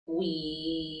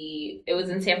 It was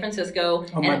in San Francisco,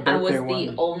 and I was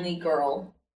the only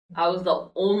girl. I was the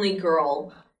only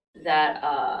girl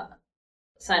that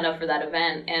signed up for that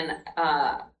event, and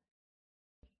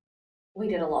we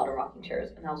did a lot of rocking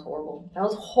chairs, and that was horrible. That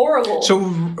was horrible.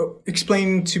 So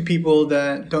explain to people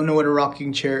that don't know what a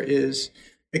rocking chair is.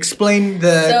 Explain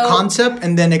the concept,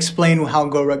 and then explain how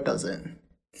GoRuck does it.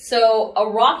 So a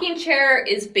rocking chair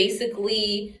is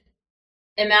basically,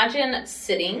 imagine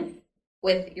sitting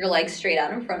with your legs straight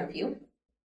out in front of you,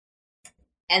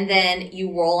 and then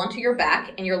you roll onto your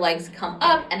back, and your legs come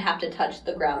up and have to touch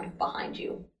the ground behind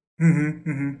you,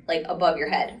 like above your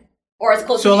head, or as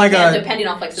close as you can, depending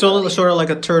on flexibility. So sort of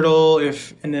like a turtle,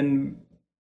 and then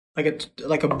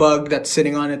like a bug that's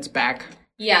sitting on its back.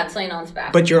 Yeah, it's laying on its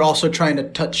back. But you're also trying to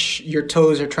touch, your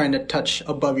toes are trying to touch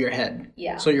above your head.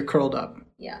 Yeah. So you're curled up.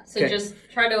 Yeah, so just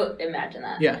try to imagine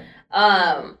that. Yeah.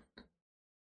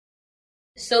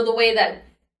 So the way that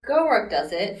GoRuck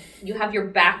does it, you have your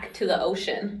back to the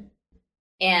ocean,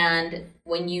 and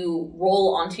when you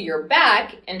roll onto your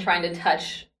back and trying to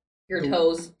touch your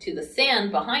toes to the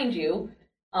sand behind you,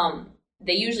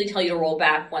 they usually tell you to roll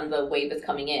back when the wave is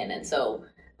coming in, and so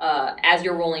as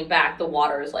you're rolling back, the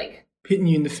water is like hitting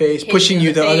you in the face, pushing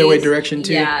you the other way direction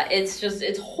too. Yeah,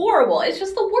 it's horrible. It's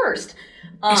just the worst.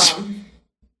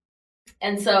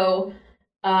 And so,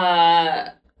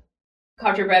 Cadre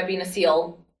Brett, being a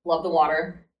SEAL, loved the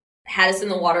water. had us in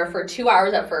the water for 2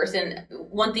 hours at first. And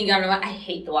one thing you gotta know, I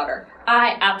hate the water.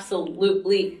 I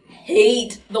absolutely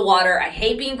hate the water. I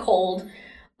hate being cold.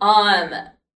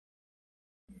 But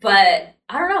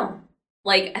I don't know.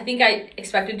 Like, I think I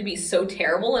expected to be so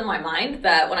terrible in my mind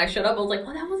that when I showed up, I was like,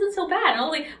 well, that wasn't so bad. And I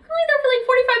was like, I'm only there for like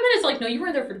 45 minutes. Like, no, you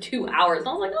were there for 2 hours. And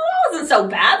I was like, oh, that wasn't so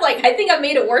bad. Like, I think I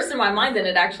made it worse in my mind than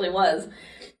it actually was.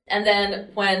 And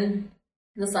then when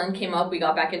the sun came up, we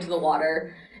got back into the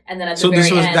water. And then at the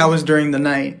very end, that was during the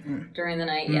night. During the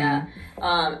night, yeah.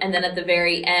 And then at the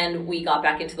very end, we got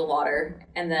back into the water.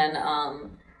 And then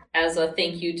as a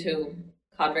thank you to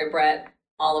Cadre Brett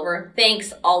Oliver,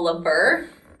 thanks Oliver.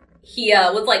 He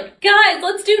was like, guys,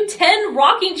 let's do 10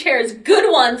 rocking chairs, good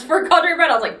ones for Cadre Brett.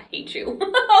 I was like, I hate you.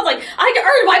 I was like, I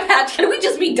earned my patch. Can we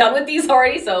just be done with these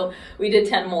already? So we did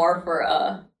 10 more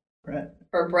for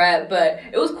Brett. But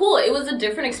it was cool. It was a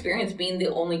different experience being the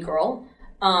only girl.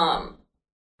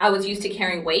 I was used to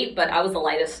carrying weight, but I was the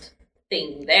lightest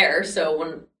thing there. So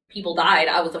when people died,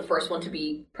 I was the first one to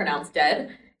be pronounced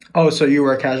dead. Oh, so you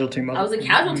were a casualty mother. I was a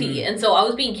casualty. Mm-hmm. And so I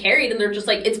was being carried, and they're just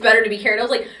like, it's better to be carried. I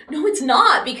was like, no, it's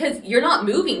not, because you're not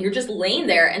moving. You're just laying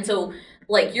there. And so,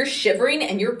 like, you're shivering,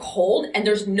 and you're cold, and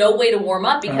there's no way to warm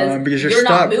up because you're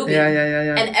not moving.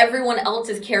 Yeah. And everyone else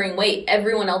is carrying weight.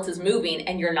 Everyone else is moving,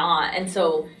 and you're not. And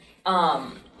so,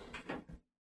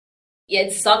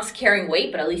 it sucks carrying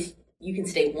weight, but at least you can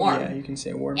stay warm. Yeah, you can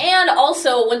stay warm. And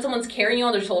also, when someone's carrying you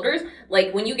on their shoulders,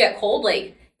 like, when you get cold,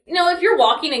 like, you know, if you're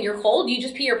walking and you're cold, you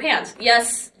just pee your pants.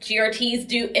 Yes, GRTs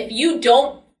do. If you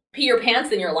don't pee your pants,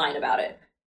 then you're lying about it.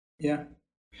 Yeah.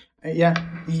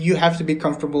 You have to be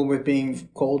comfortable with being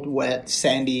cold, wet,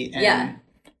 sandy, and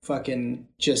fucking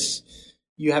just,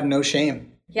 you have no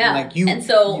shame. Yeah. Like you. And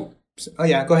so. Go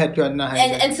ahead.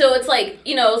 And so it's like,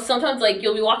 you know, sometimes like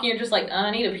you'll be walking, you're just like, oh,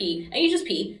 I need to pee. And you just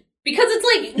pee. Because it's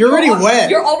like... You're already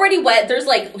wet. You're already wet. There's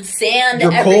like sand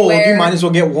everywhere. You're cold. You might as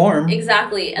well get warm.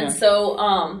 Exactly. And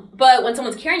so, but when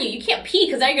someone's carrying you, you can't pee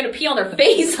because now you're going to pee on their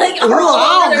face. Like, or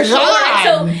all over their shoulder.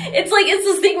 So it's like, it's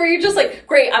this thing where you're just like,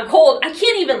 great, I'm cold. I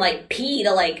can't even like pee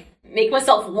to like make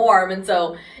myself warm. And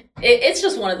so it's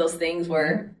just one of those things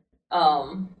where...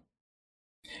 And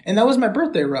that was my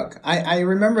birthday ruck. I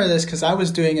remember this because I was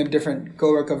doing a different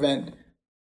Go Ruck event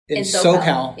in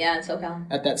SoCal. Yeah, in SoCal.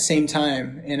 At that same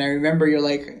time. And I remember you're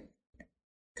like,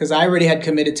 because I already had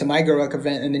committed to my Go Ruck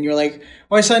event, and then you're like,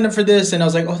 oh, I signed up for this. And I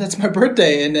was like, oh, that's my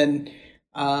birthday. And then,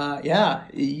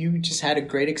 you just had a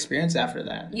great experience after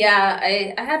that. Yeah,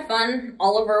 I had fun.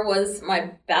 Oliver was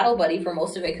my battle buddy for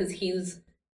most of it because he's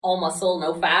all muscle,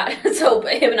 no fat. So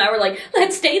him and I were like,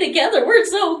 let's stay together. We're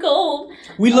so cold.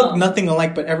 We look nothing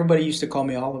alike, but everybody used to call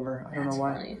me Oliver. I don't know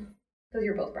why. Because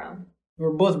you're both brown. We're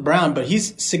both brown, but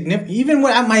he's significant. Even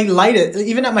at my lightest,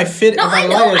 even at my fit. No, I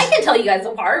know. Lightest, I can tell you guys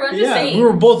apart. I'm just saying. We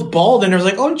were both bald, and I was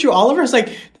like, "Oh, aren't you Oliver?" It's like,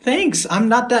 "Thanks, I'm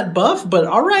not that buff, but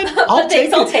all right, I'll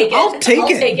take it. I'll take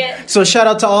it." So shout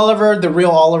out to Oliver, the real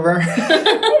Oliver.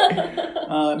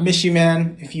 Miss you,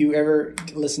 man. If you ever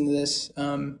listen to this,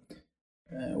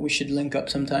 we should link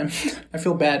up sometime. I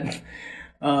feel bad.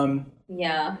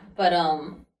 Yeah, but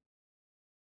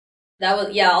that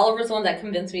was, Oliver's the one that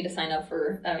convinced me to sign up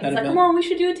for that. He's like, come on, we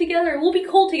should do it together. We'll be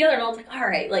cold together. And I was like, all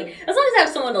right. Like, as long as I have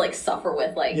someone to, like, suffer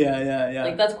with, like... Yeah.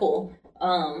 Like, that's cool.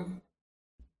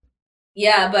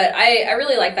 Yeah, but I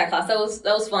really liked that class. That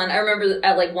was fun. I remember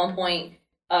at, like, one point,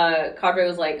 Cadre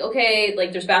was like, okay,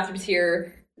 like, there's bathrooms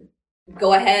here.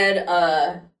 Go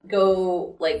ahead,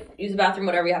 go, like, use the bathroom,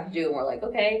 whatever you have to do. And we're like,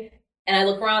 okay. And I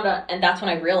look around, and that's when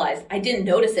I realized I didn't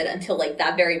notice it until, like,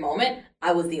 that very moment.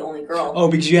 I was the only girl.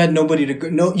 Oh, because you had nobody to go.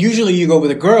 No, usually you go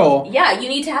with a girl. Yeah, you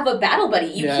need to have a battle buddy.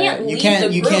 You can't leave the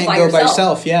group you can't go by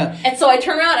yourself. Yeah. And so I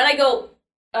turn around and I go,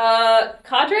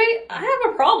 Cadre, I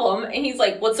have a problem. And he's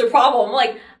like, what's the problem? I'm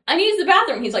like, I need to use the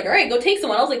bathroom. He's like, all right, go take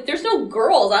someone. I was like, there's no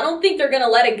girls. I don't think they're going to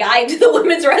let a guy into the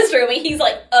women's restroom. And he's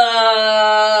like,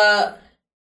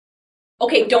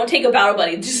 okay, don't take a battle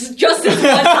buddy. Just this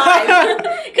one time.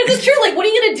 Because it's true. Like, what are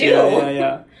you going to do?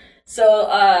 Yeah. So,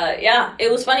 it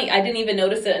was funny. I didn't even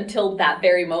notice it until that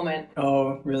very moment.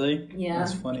 Oh, really? Yeah.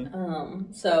 That's funny.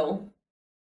 So,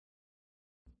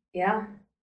 yeah.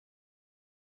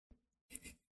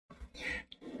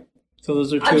 So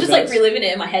those are two I'm just, events. like, reliving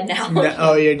it in my head now.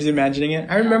 Oh, you're just imagining it?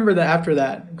 I remember that after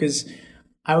that, because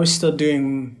I was still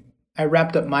I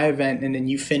wrapped up my event, and then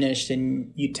you finished,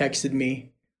 and you texted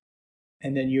me,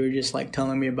 and then you were just, like,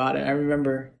 telling me about it. I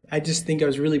remember, I just think I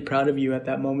was really proud of you at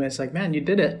that moment. It's like, man, you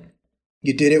did it.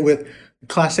 You did it with a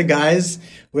class of guys,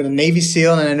 with a Navy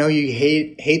SEAL, and I know you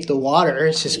hate the water.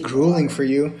 It's just grueling for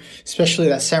you, especially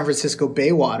that San Francisco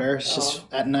Bay water. It's just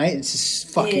at night. It's just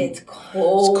fucking. It's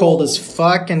cold. It's cold as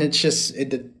fuck, and it's just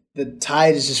the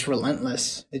tide is just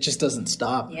relentless. It just doesn't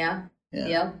stop. Yeah.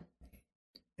 Yeah.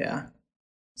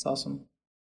 It's awesome.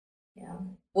 Yeah.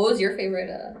 What was your favorite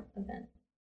event?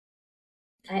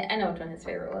 I know which one his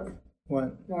favorite was.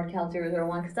 What? NorCal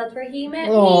 001, because that's where he met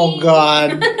me. Oh,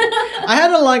 God. I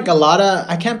had a lot of...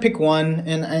 I can't pick one,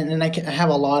 and I have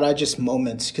a lot of just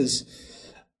moments, because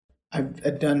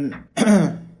I've done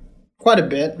quite a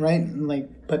bit, right?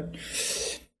 But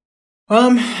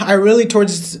I really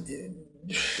towards...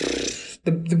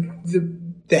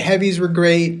 The heavies were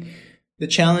great. The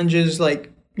challenges, I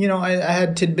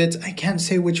had tidbits. I can't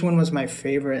say which one was my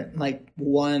favorite.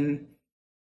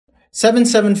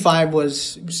 775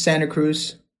 was Santa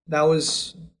Cruz. That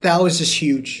was just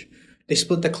huge. They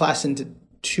split the class into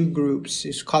 2 groups.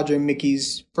 It's Cadre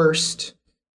Mickey's first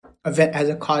event as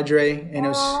a cadre, and it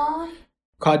was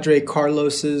Cadre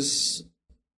Carlos.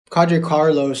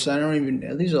 I don't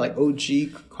even. These are OG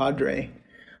cadre.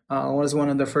 Was one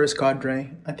of the first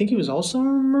cadre. I think he was also a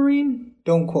Marine.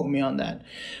 Don't quote me on that.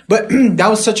 But that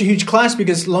was such a huge class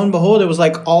because lo and behold, it was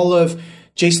all of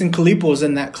Jason Kalipo was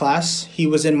in that class. He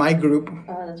was in my group.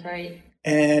 Oh, that's right.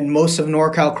 And most of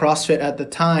NorCal CrossFit at the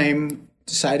time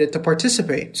decided to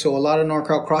participate. So a lot of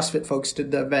NorCal CrossFit folks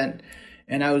did the event.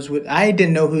 And I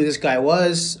didn't know who this guy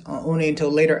was only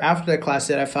until later after the class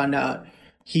that I found out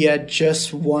he had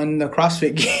just won the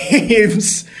CrossFit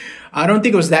Games. I don't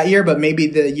think it was that year, but maybe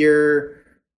the year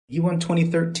he won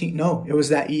 2013. No, it was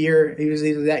that year. It was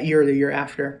either that year or the year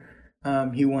after.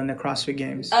 He won the CrossFit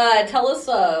Games. Tell us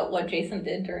what Jason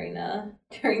did during the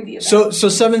event. So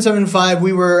 775,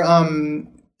 we were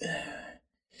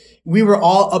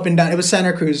all up and down. It was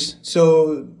Santa Cruz,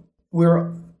 so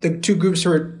the 2 groups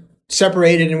were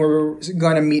separated and we were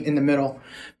going to meet in the middle.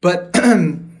 But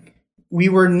we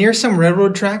were near some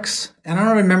railroad tracks, and I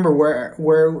don't remember where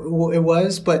it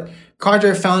was, but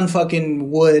Cadre found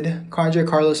fucking wood. Cadre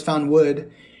Carlos found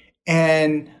wood,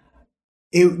 and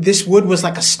this wood was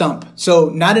like a stump. So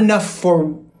not enough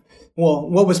for,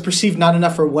 what was perceived not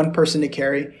enough for one person to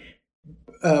carry,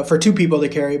 for 2 people to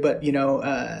carry, but,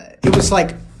 it was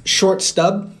short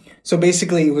stub. So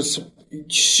basically it was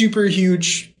super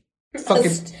huge.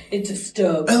 It's a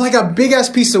stub. Like a big ass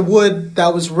piece of wood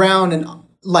that was round and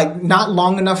not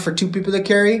long enough for 2 people to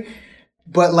carry,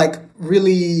 but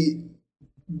really,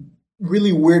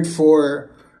 really weird for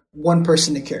one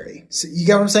person to carry. So you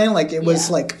get what I'm saying? It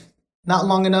was not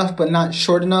long enough, but not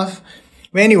short enough.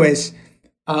 But anyways,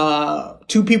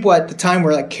 2 people at the time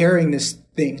were carrying this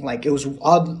thing. It was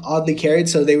oddly carried,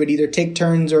 so they would either take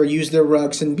turns or use their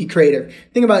rugs and be creative.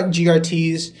 Think about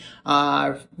GRTs.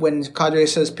 When Cadre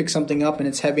says pick something up and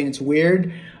it's heavy and it's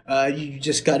weird, you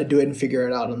just got to do it and figure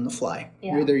it out on the fly.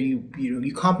 Yeah. Either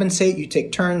you compensate, you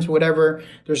take turns, whatever.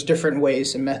 There's different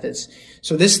ways and methods.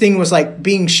 So this thing was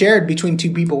being shared between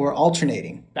 2 people. We're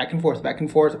alternating back and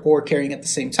forth, or carrying at the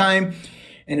same time.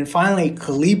 And then finally,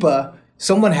 Kalipa,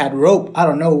 someone had rope. I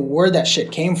don't know where that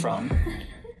shit came from.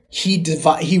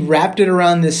 He wrapped it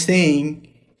around this thing,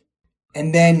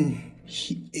 and then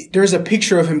there's a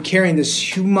picture of him carrying this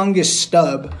humongous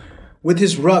stub with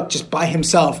his ruck just by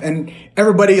himself, and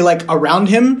everybody around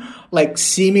him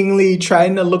seemingly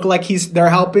trying to look like they're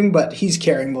helping, but he's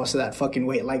carrying most of that fucking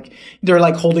weight. They're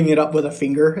holding it up with a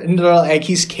finger, and they're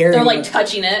he's carrying. They're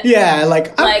touching it. Yeah,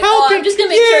 I'm helping. I'm just gonna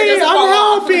make sure it doesn't fall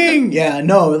off. I'm helping. Yeah,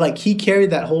 no, he carried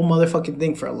that whole motherfucking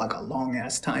thing for a long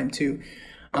ass time too.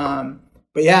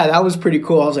 But yeah, that was pretty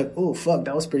cool. I was like, oh fuck,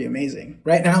 that was pretty amazing,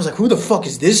 right? And I was like, who the fuck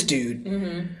is this dude?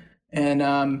 Mm-hmm.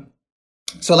 And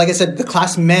so like I said, the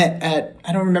class met at,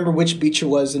 I don't remember which beach it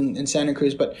was in Santa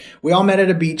Cruz, but we all met at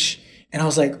a beach, and I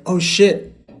was like, oh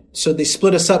shit. So they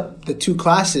split us up, the 2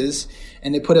 classes,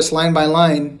 and they put us line by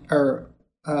line, or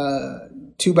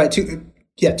 2 by 2,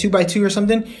 2 by 2 or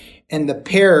something, and the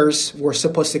pairs were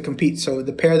supposed to compete. So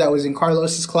the pair that was in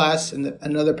Carlos's class and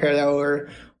another pair that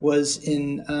was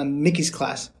in Mickey's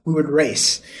class, we would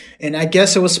race. And I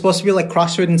guess it was supposed to be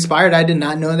CrossFit inspired. I did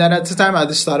not know that at the time. I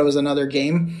just thought it was another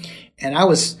game. And I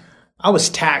was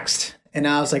taxed. And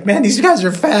I was like, man, these guys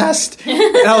are fast.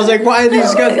 And I was like, why are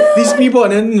these people?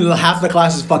 And then half the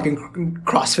class is fucking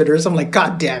CrossFitters. I'm like,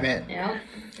 God damn it. Yeah.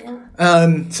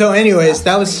 So anyways,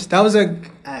 that was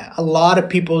a lot of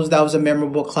people's, that was a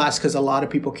memorable class because a lot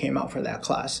of people came out for that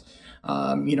class.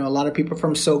 A lot of people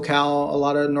from SoCal, a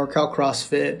lot of NorCal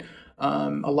CrossFit,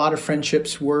 a lot of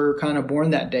friendships were kind of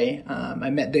born that day. I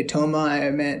met Daytoma,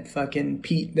 I met fucking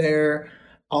Pete there,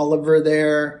 Oliver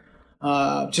there,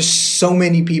 just so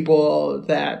many people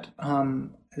that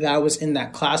I was in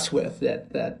that class with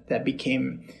that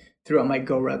became throughout my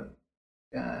GoRuck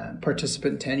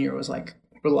participant tenure was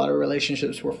a lot of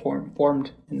relationships were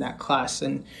formed in that class,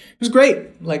 and it was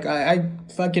great. Like I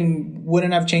fucking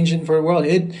wouldn't have changed it for the world.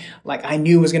 I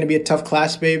knew it was going to be a tough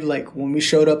class, babe. Like when we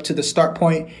showed up to the start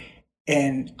point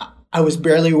and I was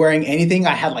barely wearing anything.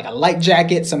 I had like a light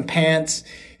jacket, some pants,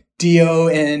 Dio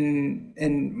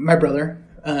and my brother,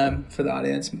 for the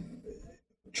audience,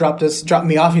 dropped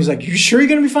me off. He was like, "You sure you're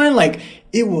gonna be fine?" Like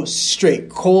it was straight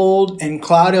cold and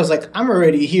cloudy. I was like, "I'm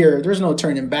already here. There's no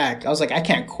turning back." I was like, "I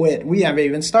can't quit. We haven't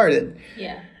even started."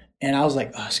 Yeah. And I was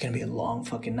like, "Oh, it's gonna be a long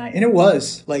fucking night," and it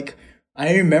was. Like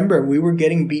I remember we were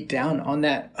getting beat down on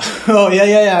that. Oh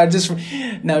yeah. Just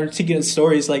now we're taking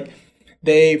stories. Like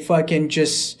they fucking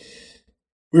just.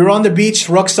 We were on the beach,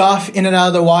 rucks off, in and out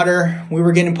of the water. We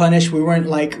were getting punished. We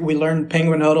learned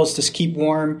penguin huddles to keep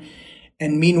warm.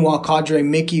 And meanwhile, Cadre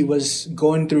Mickey was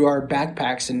going through our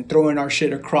backpacks and throwing our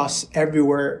shit across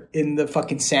everywhere in the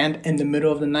fucking sand in the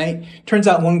middle of the night. Turns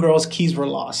out one girl's keys were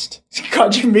lost.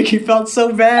 Cadre Mickey felt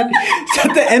so bad.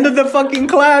 At the end of the fucking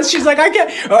class, she's like, "I can't."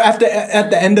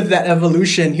 At the end of that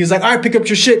evolution, he was like, "All right, pick up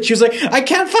your shit." She was like, "I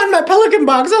can't find my Pelican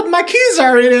box. My keys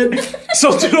are in it."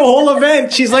 So through the whole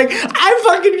event, she's like, "I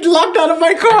fucking locked out of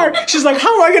my car." She's like,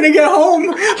 "How am I gonna get home?"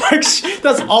 Like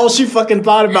that's all she fucking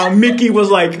thought about. Mickey was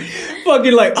like,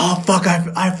 fucking like, "Oh fuck,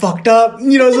 I fucked up."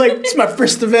 You know, it's like it's my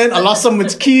first event. I lost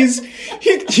someone's keys.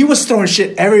 He was throwing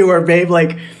shit everywhere, babe.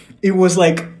 Like it was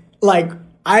like.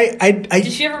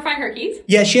 Did she ever find her keys?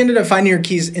 Yeah, she ended up finding her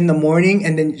keys in the morning,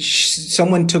 and then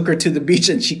someone took her to the beach,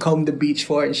 and she combed the beach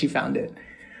for it, and she found it.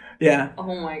 Yeah.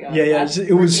 Oh my god. Yeah.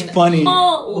 It was funny.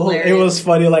 Hilarious. It was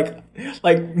funny.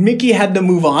 Like Mickey had to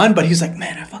move on, but he was like,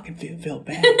 "Man, I fucking feel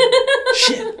bad."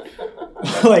 Shit.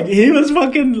 Like he was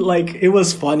fucking like it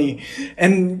was funny,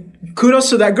 and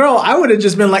kudos to that girl. I would have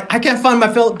just been like, "I can't find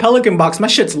my Pelican box. My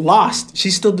shit's lost."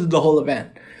 She still did the whole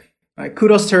event. Like,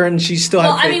 kudos to her, and she still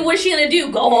had faith. What's she gonna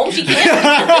do? Go home? She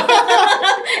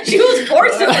can't. She was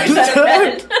forced to finish that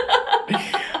event.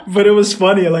 But it was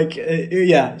funny. Like,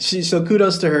 so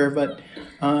kudos to her. But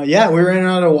we were in and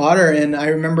out of water, and I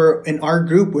remember in our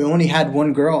group we only had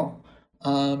one girl.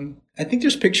 I think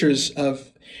there's pictures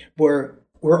of where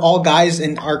we're all guys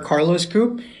in our Carlos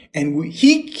group, and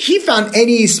he found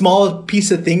any small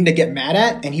piece of thing to get mad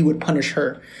at, and he would punish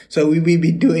her. So we'd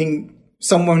be doing.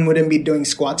 Someone wouldn't be doing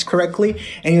squats correctly.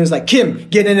 And he was like, "Kim,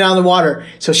 get in and out of the water."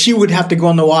 So she would have to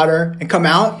go in the water and come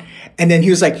out. And then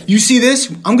he was like, "You see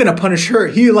this? I'm going to punish her."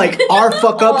 Our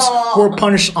fuck ups were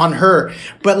punished on her.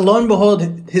 But lo and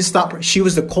behold, she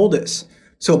was the coldest.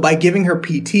 So by giving her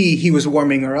PT, he was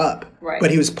warming her up. Right. But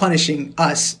he was punishing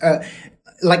us.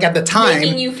 At the time,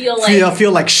 making you feel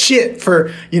like shit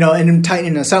for, and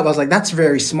tightening us up. I was like, that's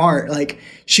very smart. Like,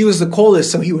 she was the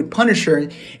coldest, so he would punish her.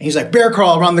 And he's like, bear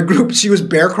crawl around the group. She was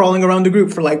bear crawling around the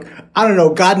group for I don't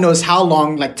know, God knows how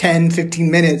long, 10,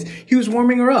 15 minutes. He was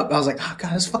warming her up. I was like, oh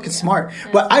God, that's fucking smart.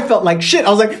 But I felt like shit.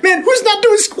 I was like, man, who's not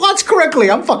doing squats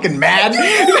correctly? I'm fucking mad.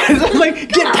 I'm like,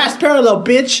 get past parallel,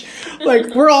 bitch.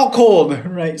 Like, we're all cold,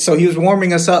 right? So he was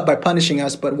warming us up by punishing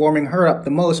us, but warming her up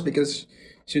the most because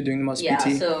she was doing the most PT.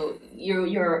 Yeah, so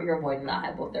you're avoiding that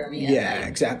hypothermia. Yeah,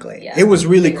 exactly. Yeah, it was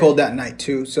really cold that night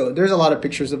too. So there's a lot of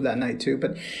pictures of that night too.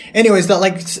 But anyways,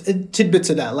 tidbits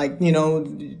of that,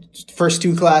 first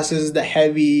two classes, the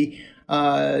heavy,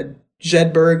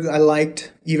 Jedburgh I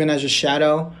liked even as a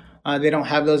shadow. They don't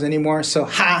have those anymore. So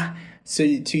so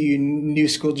to you new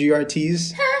school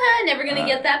GRTs. Never gonna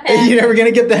get that patch. You're never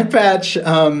gonna get that patch.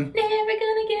 Never gonna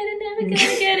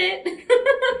get it.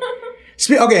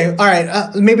 Okay, all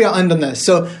right. Maybe I'll end on this.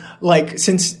 So,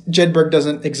 since Jedburgh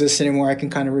doesn't exist anymore, I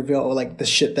can kind of reveal the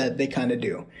shit that they kind of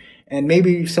do, and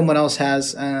maybe someone else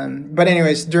has. But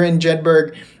anyways, during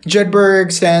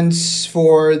Jedburgh stands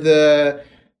for the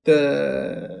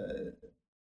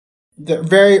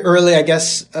very early, I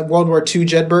guess, World War II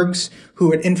Jedburghs who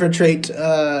would infiltrate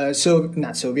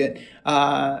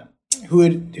who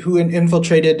had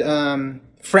infiltrated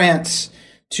France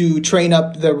to train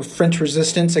up the French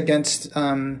resistance against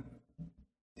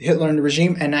Hitler and the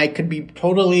regime. And I could be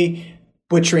totally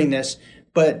butchering this,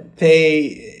 but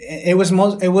it was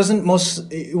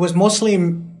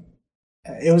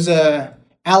a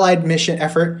Allied mission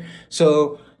effort.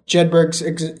 So Jedburgh's,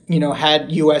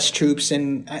 had U.S. troops,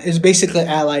 and it's basically an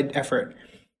Allied effort.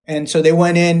 And so they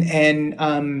went in and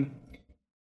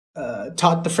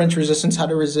taught the French resistance how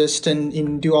to resist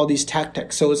and do all these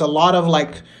tactics. So it was a lot of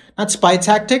not spy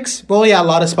tactics. Well, yeah, a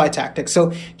lot of spy tactics.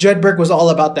 So Jedburgh was all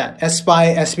about that.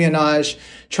 Espionage,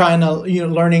 trying to,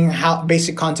 learning how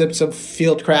basic concepts of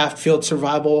fieldcraft, field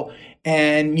survival,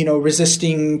 and,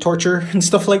 resisting torture and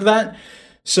stuff like that.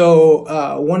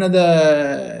 So, one of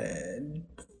the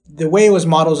the way it was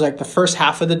modeled was like the first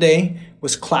half of the day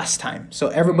was class time. So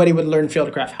everybody would learn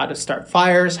Fieldcraft, how to start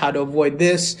fires, how to avoid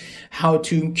this, how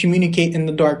to communicate in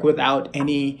the dark without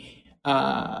any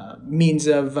means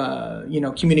of,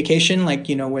 communication, like,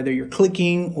 whether you're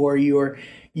clicking or you're,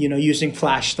 using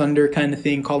flash thunder kind of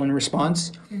thing, call and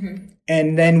response. Mm-hmm.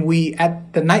 And then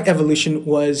at the night evolution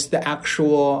was the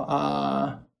actual,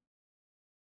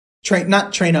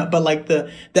 not train up, but like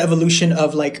the evolution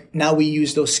of like, now we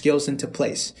use those skills into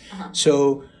place. Uh-huh.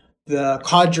 So the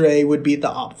cadre would be the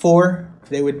op 4.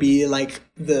 They would be like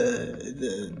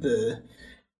the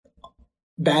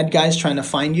bad guys trying to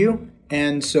find you.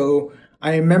 And so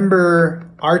I remember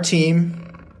our team,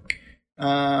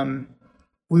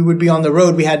 we would be on the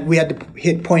road. We had to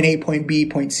hit point A, point B,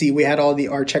 point C. We had all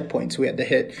our checkpoints we had to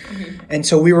hit. Mm-hmm. And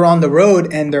so we were on the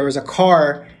road and there was a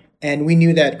car, and we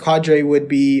knew that cadre would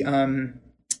be roaming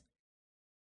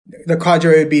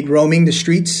the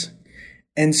streets.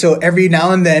 And so every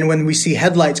now and then when we see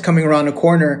headlights coming around a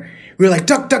corner, we were like,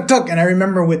 duck, duck, duck. And I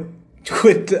remember with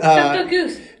Duck, Duck,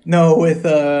 Goose. No, with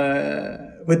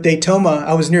Daytoma.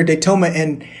 I was near Daytoma,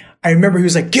 and I remember he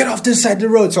was like, get off this side of the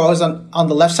road. So I was on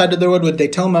the left side of the road with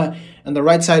Daytoma, and the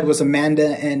right side was Amanda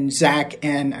and Zach,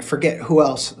 and I forget who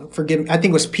else. I think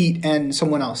it was Pete and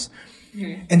someone else.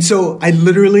 Mm-hmm. And so I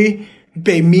literally,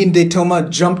 me and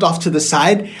Daytoma jumped off to the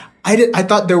side. I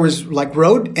thought there was like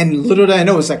road, and little did I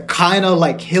know it was like kind of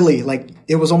like hilly, like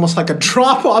it was almost like a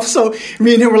drop off. So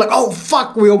me and him were like, oh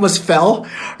fuck, we almost fell.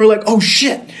 We're like, oh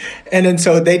shit. And then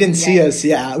so they didn't see us.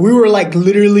 Yeah. We were like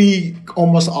literally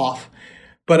almost off.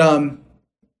 But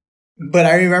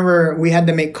I remember we had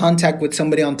to make contact with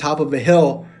somebody on top of a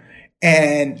hill,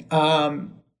 and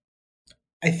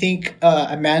I think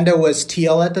Amanda was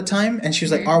TL at the time, and she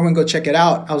was like, Arwen, go check it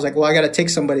out. I was like, well, I got to take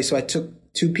somebody. So I took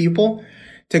 2 people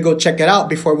to go check it out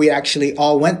before we actually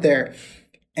all went there.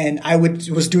 And I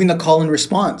was doing the call and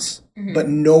response, but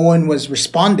no one was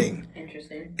responding.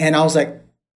 Interesting. And I was like,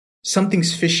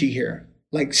 something's fishy here.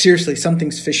 Like, seriously,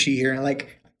 something's fishy here.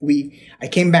 Like, I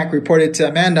came back, reported to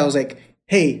Amanda. I was like,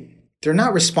 hey, they're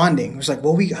not responding. I was like,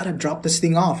 well, we got to drop this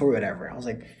thing off or whatever. I was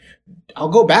like, I'll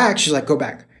go back. She's like, go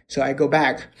back. So I go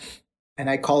back and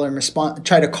I call and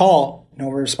try to call, no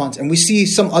response. And we see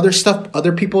some other stuff,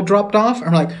 other people dropped off.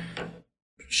 I'm like,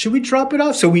 should we drop it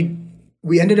off? So we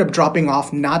ended up dropping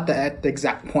off not at the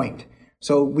exact point.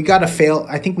 So we got to fail.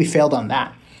 I think we failed on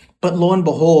that. But lo and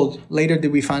behold, later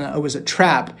did we find out it was a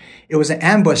trap. It was an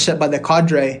ambush set by the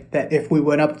cadre that if we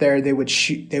went up there, they would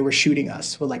shoot. They were shooting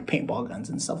us with like paintball guns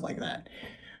and stuff like that.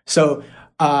 So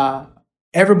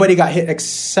everybody got hit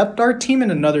except our team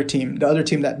and another team, the other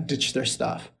team that ditched their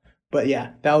stuff. But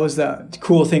yeah, that was the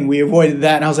cool thing. We avoided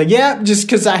that. And I was like, yeah, just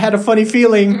because I had a funny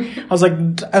feeling. I was like,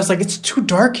 it's too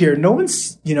dark here. No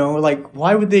one's, like,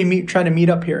 why would they try to meet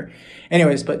up here?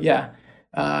 Anyways, but yeah,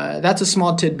 that's a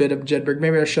small tidbit of Jedburgh.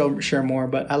 Maybe I'll share more,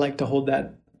 but I like to hold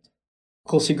that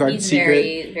closely guarded secret.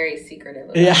 Very, very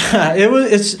secretive. Yeah, I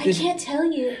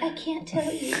can't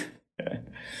tell you.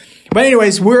 But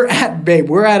anyways, we're at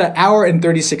an hour and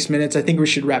 36 minutes. I think we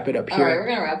should wrap it up here. All right, we're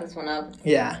going to wrap this one up.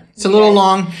 Yeah. It's a little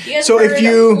long. So if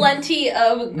you plenty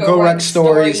of Go-Ruck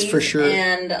stories for sure.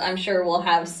 And I'm sure we'll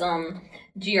have some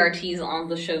GRTs on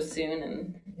the show soon,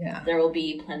 and there will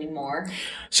be plenty more.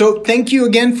 So thank you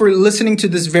again for listening to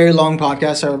this very long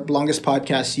podcast, our longest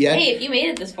podcast yet. Hey, if you made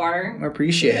it this far, I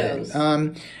appreciate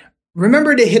it.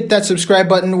 Remember to hit that subscribe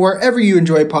button wherever you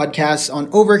enjoy podcasts. On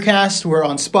Overcast, we're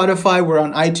on Spotify, we're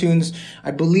on iTunes.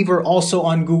 I believe we're also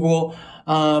on Google.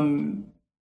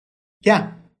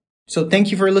 So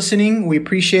thank you for listening. We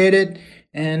appreciate it.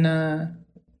 And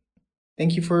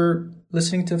thank you for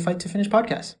listening to Fight to Finish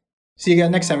podcast. See you guys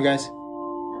next time, guys.